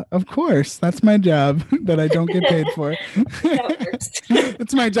 Yeah, of course. That's my job that I don't get paid for. That works.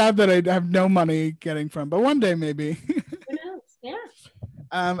 It's my job that I have no money getting from, but one day maybe. Who knows? Yeah.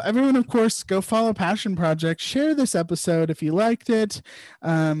 Everyone, of course, go follow Passion Project. Share this episode if you liked it.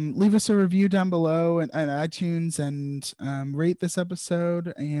 Leave us a review down below and iTunes, and rate this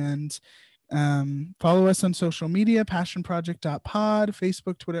episode. And follow us on social media, passionproject.pod,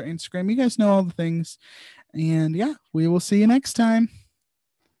 Facebook, Twitter, Instagram. You guys know all the things. And yeah, we will see you next time.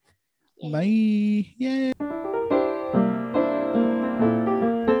 Yay. Bye. Yay.